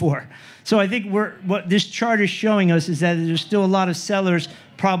people before. So I think what this chart is showing us is that there's still a lot of sellers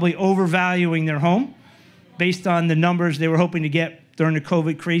probably overvaluing their home based on the numbers they were hoping to get during the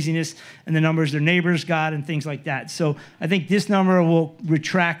COVID craziness and the numbers their neighbors got and things like that. So I think this number will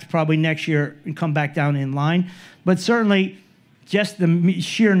retract probably next year and come back down in line. But certainly, just the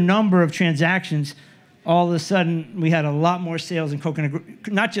sheer number of transactions, all of a sudden, we had a lot more sales in Coconut Grove,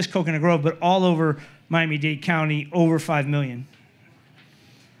 not just Coconut Grove, but all over Miami-Dade County, over $5 million.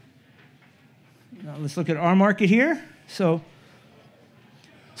 Now let's look at our market here. So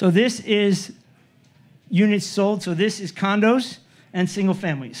this is units sold. So this is condos and single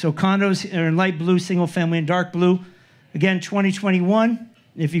family. So condos are in light blue, single family in dark blue. Again, 2021,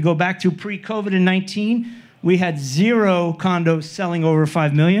 if you go back to pre-COVID in 19, we had 0 condos selling over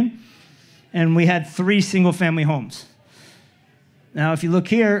 $5 million, and we had 3 single family homes. Now, if you look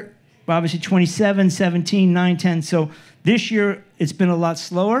here, obviously 27, 17, 9, 10. So this year, it's been a lot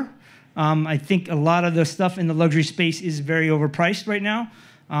slower. I think a lot of the stuff in the luxury space is very overpriced right now.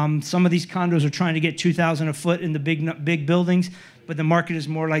 Some of these condos are trying to get $2,000 a foot in the big buildings, but the market is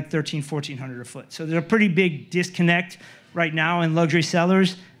more like $1,300, $1,400 a foot. So there's a pretty big disconnect right now in luxury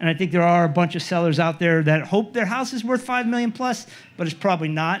sellers, and I think there are a bunch of sellers out there that hope their house is worth $5 million plus, but it's probably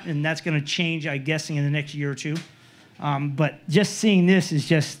not, and that's going to change, I'm guessing, in the next year or two. But just seeing this is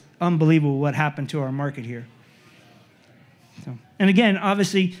just unbelievable what happened to our market here. So, and again,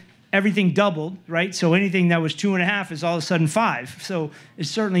 obviously, everything doubled, right? So anything that was 2.5 is all of a sudden 5. So it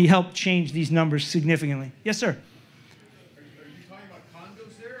certainly helped change these numbers significantly. Yes, sir. Are you talking about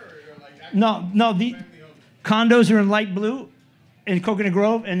condos there, or like actual No, the condos are in light blue in Coconut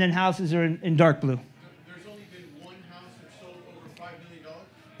Grove, and then houses are in dark blue. There's only been one house that sold over $5 million?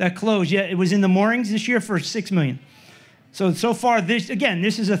 That closed, yeah. It was in the moorings this year for $6 million. So far, this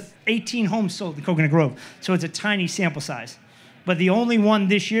is 18 homes sold in Coconut Grove. So it's a tiny sample size. But the only one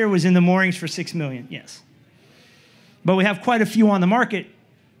this year was in the moorings for $6 million, yes. But we have quite a few on the market.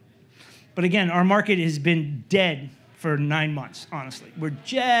 But again, our market has been dead for 9 months, honestly. We're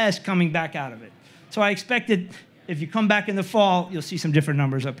just coming back out of it. So I expect that if you come back in the fall, you'll see some different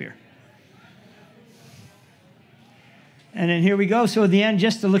numbers up here. And then here we go. So at the end,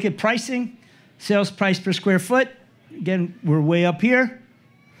 just to look at pricing, sales price per square foot. Again, we're way up here,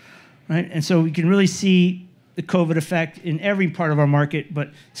 right? And so we can really see the COVID effect in every part of our market, but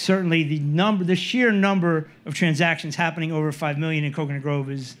certainly the sheer number of transactions happening over 5 million in Coconut Grove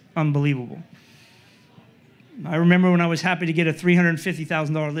is unbelievable. I remember when I was happy to get a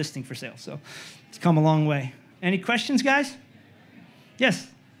 $350,000 listing for sale, so it's come a long way. Any questions, guys? Yes?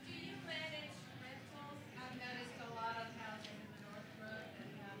 Do you manage rentals? I've noticed a lot of houses in the Northbrook and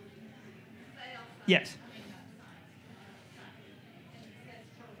sales. Yes. And it says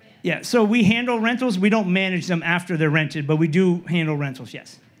for rent. Yeah, so we handle rentals. We don't manage them after they're rented, but we do handle rentals,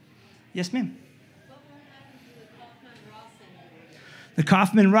 yes. Yes, ma'am? What will happen to the Kaufman-Rawson area? The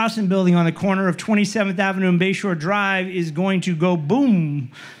Kaufman-Rawson building on the corner of 27th Avenue and Bayshore Drive is going to go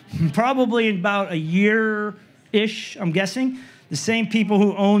boom, probably in about a year-ish, I'm guessing. The same people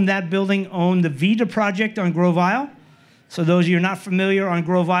who own that building own the Vita project on Grove Isle. So those of you who are not familiar, on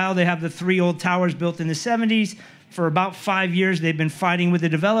Grove Isle, they have the 3 old towers built in the 70s. For about 5 years, they've been fighting with the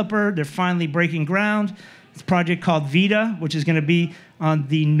developer. They're finally breaking ground. It's a project called Vita, which is going to be on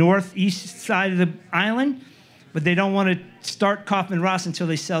the northeast side of the island. But they don't want to start Kaufman-Ross until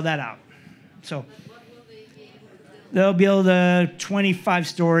they sell that out. So What will they be able to build? they'll build a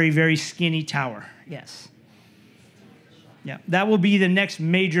 25-story, very skinny tower. Yes. Yeah, that will be the next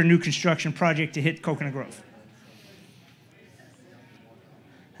major new construction project to hit Coconut Grove.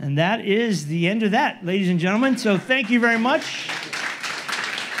 And that is the end of that, ladies and gentlemen. So thank you very much.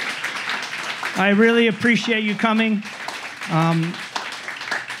 I really appreciate you coming.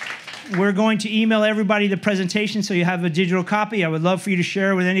 We're going to email everybody the presentation so you have a digital copy. I would love for you to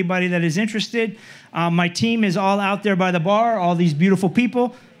share with anybody that is interested. My team is all out there by the bar, all these beautiful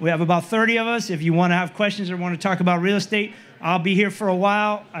people. We have about 30 of us. If you want to have questions or want to talk about real estate, I'll be here for a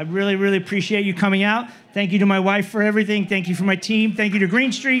while. I really, really appreciate you coming out. Thank you to my wife for everything. Thank you for my team. Thank you to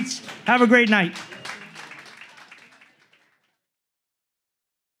Greenstreet. Have a great night.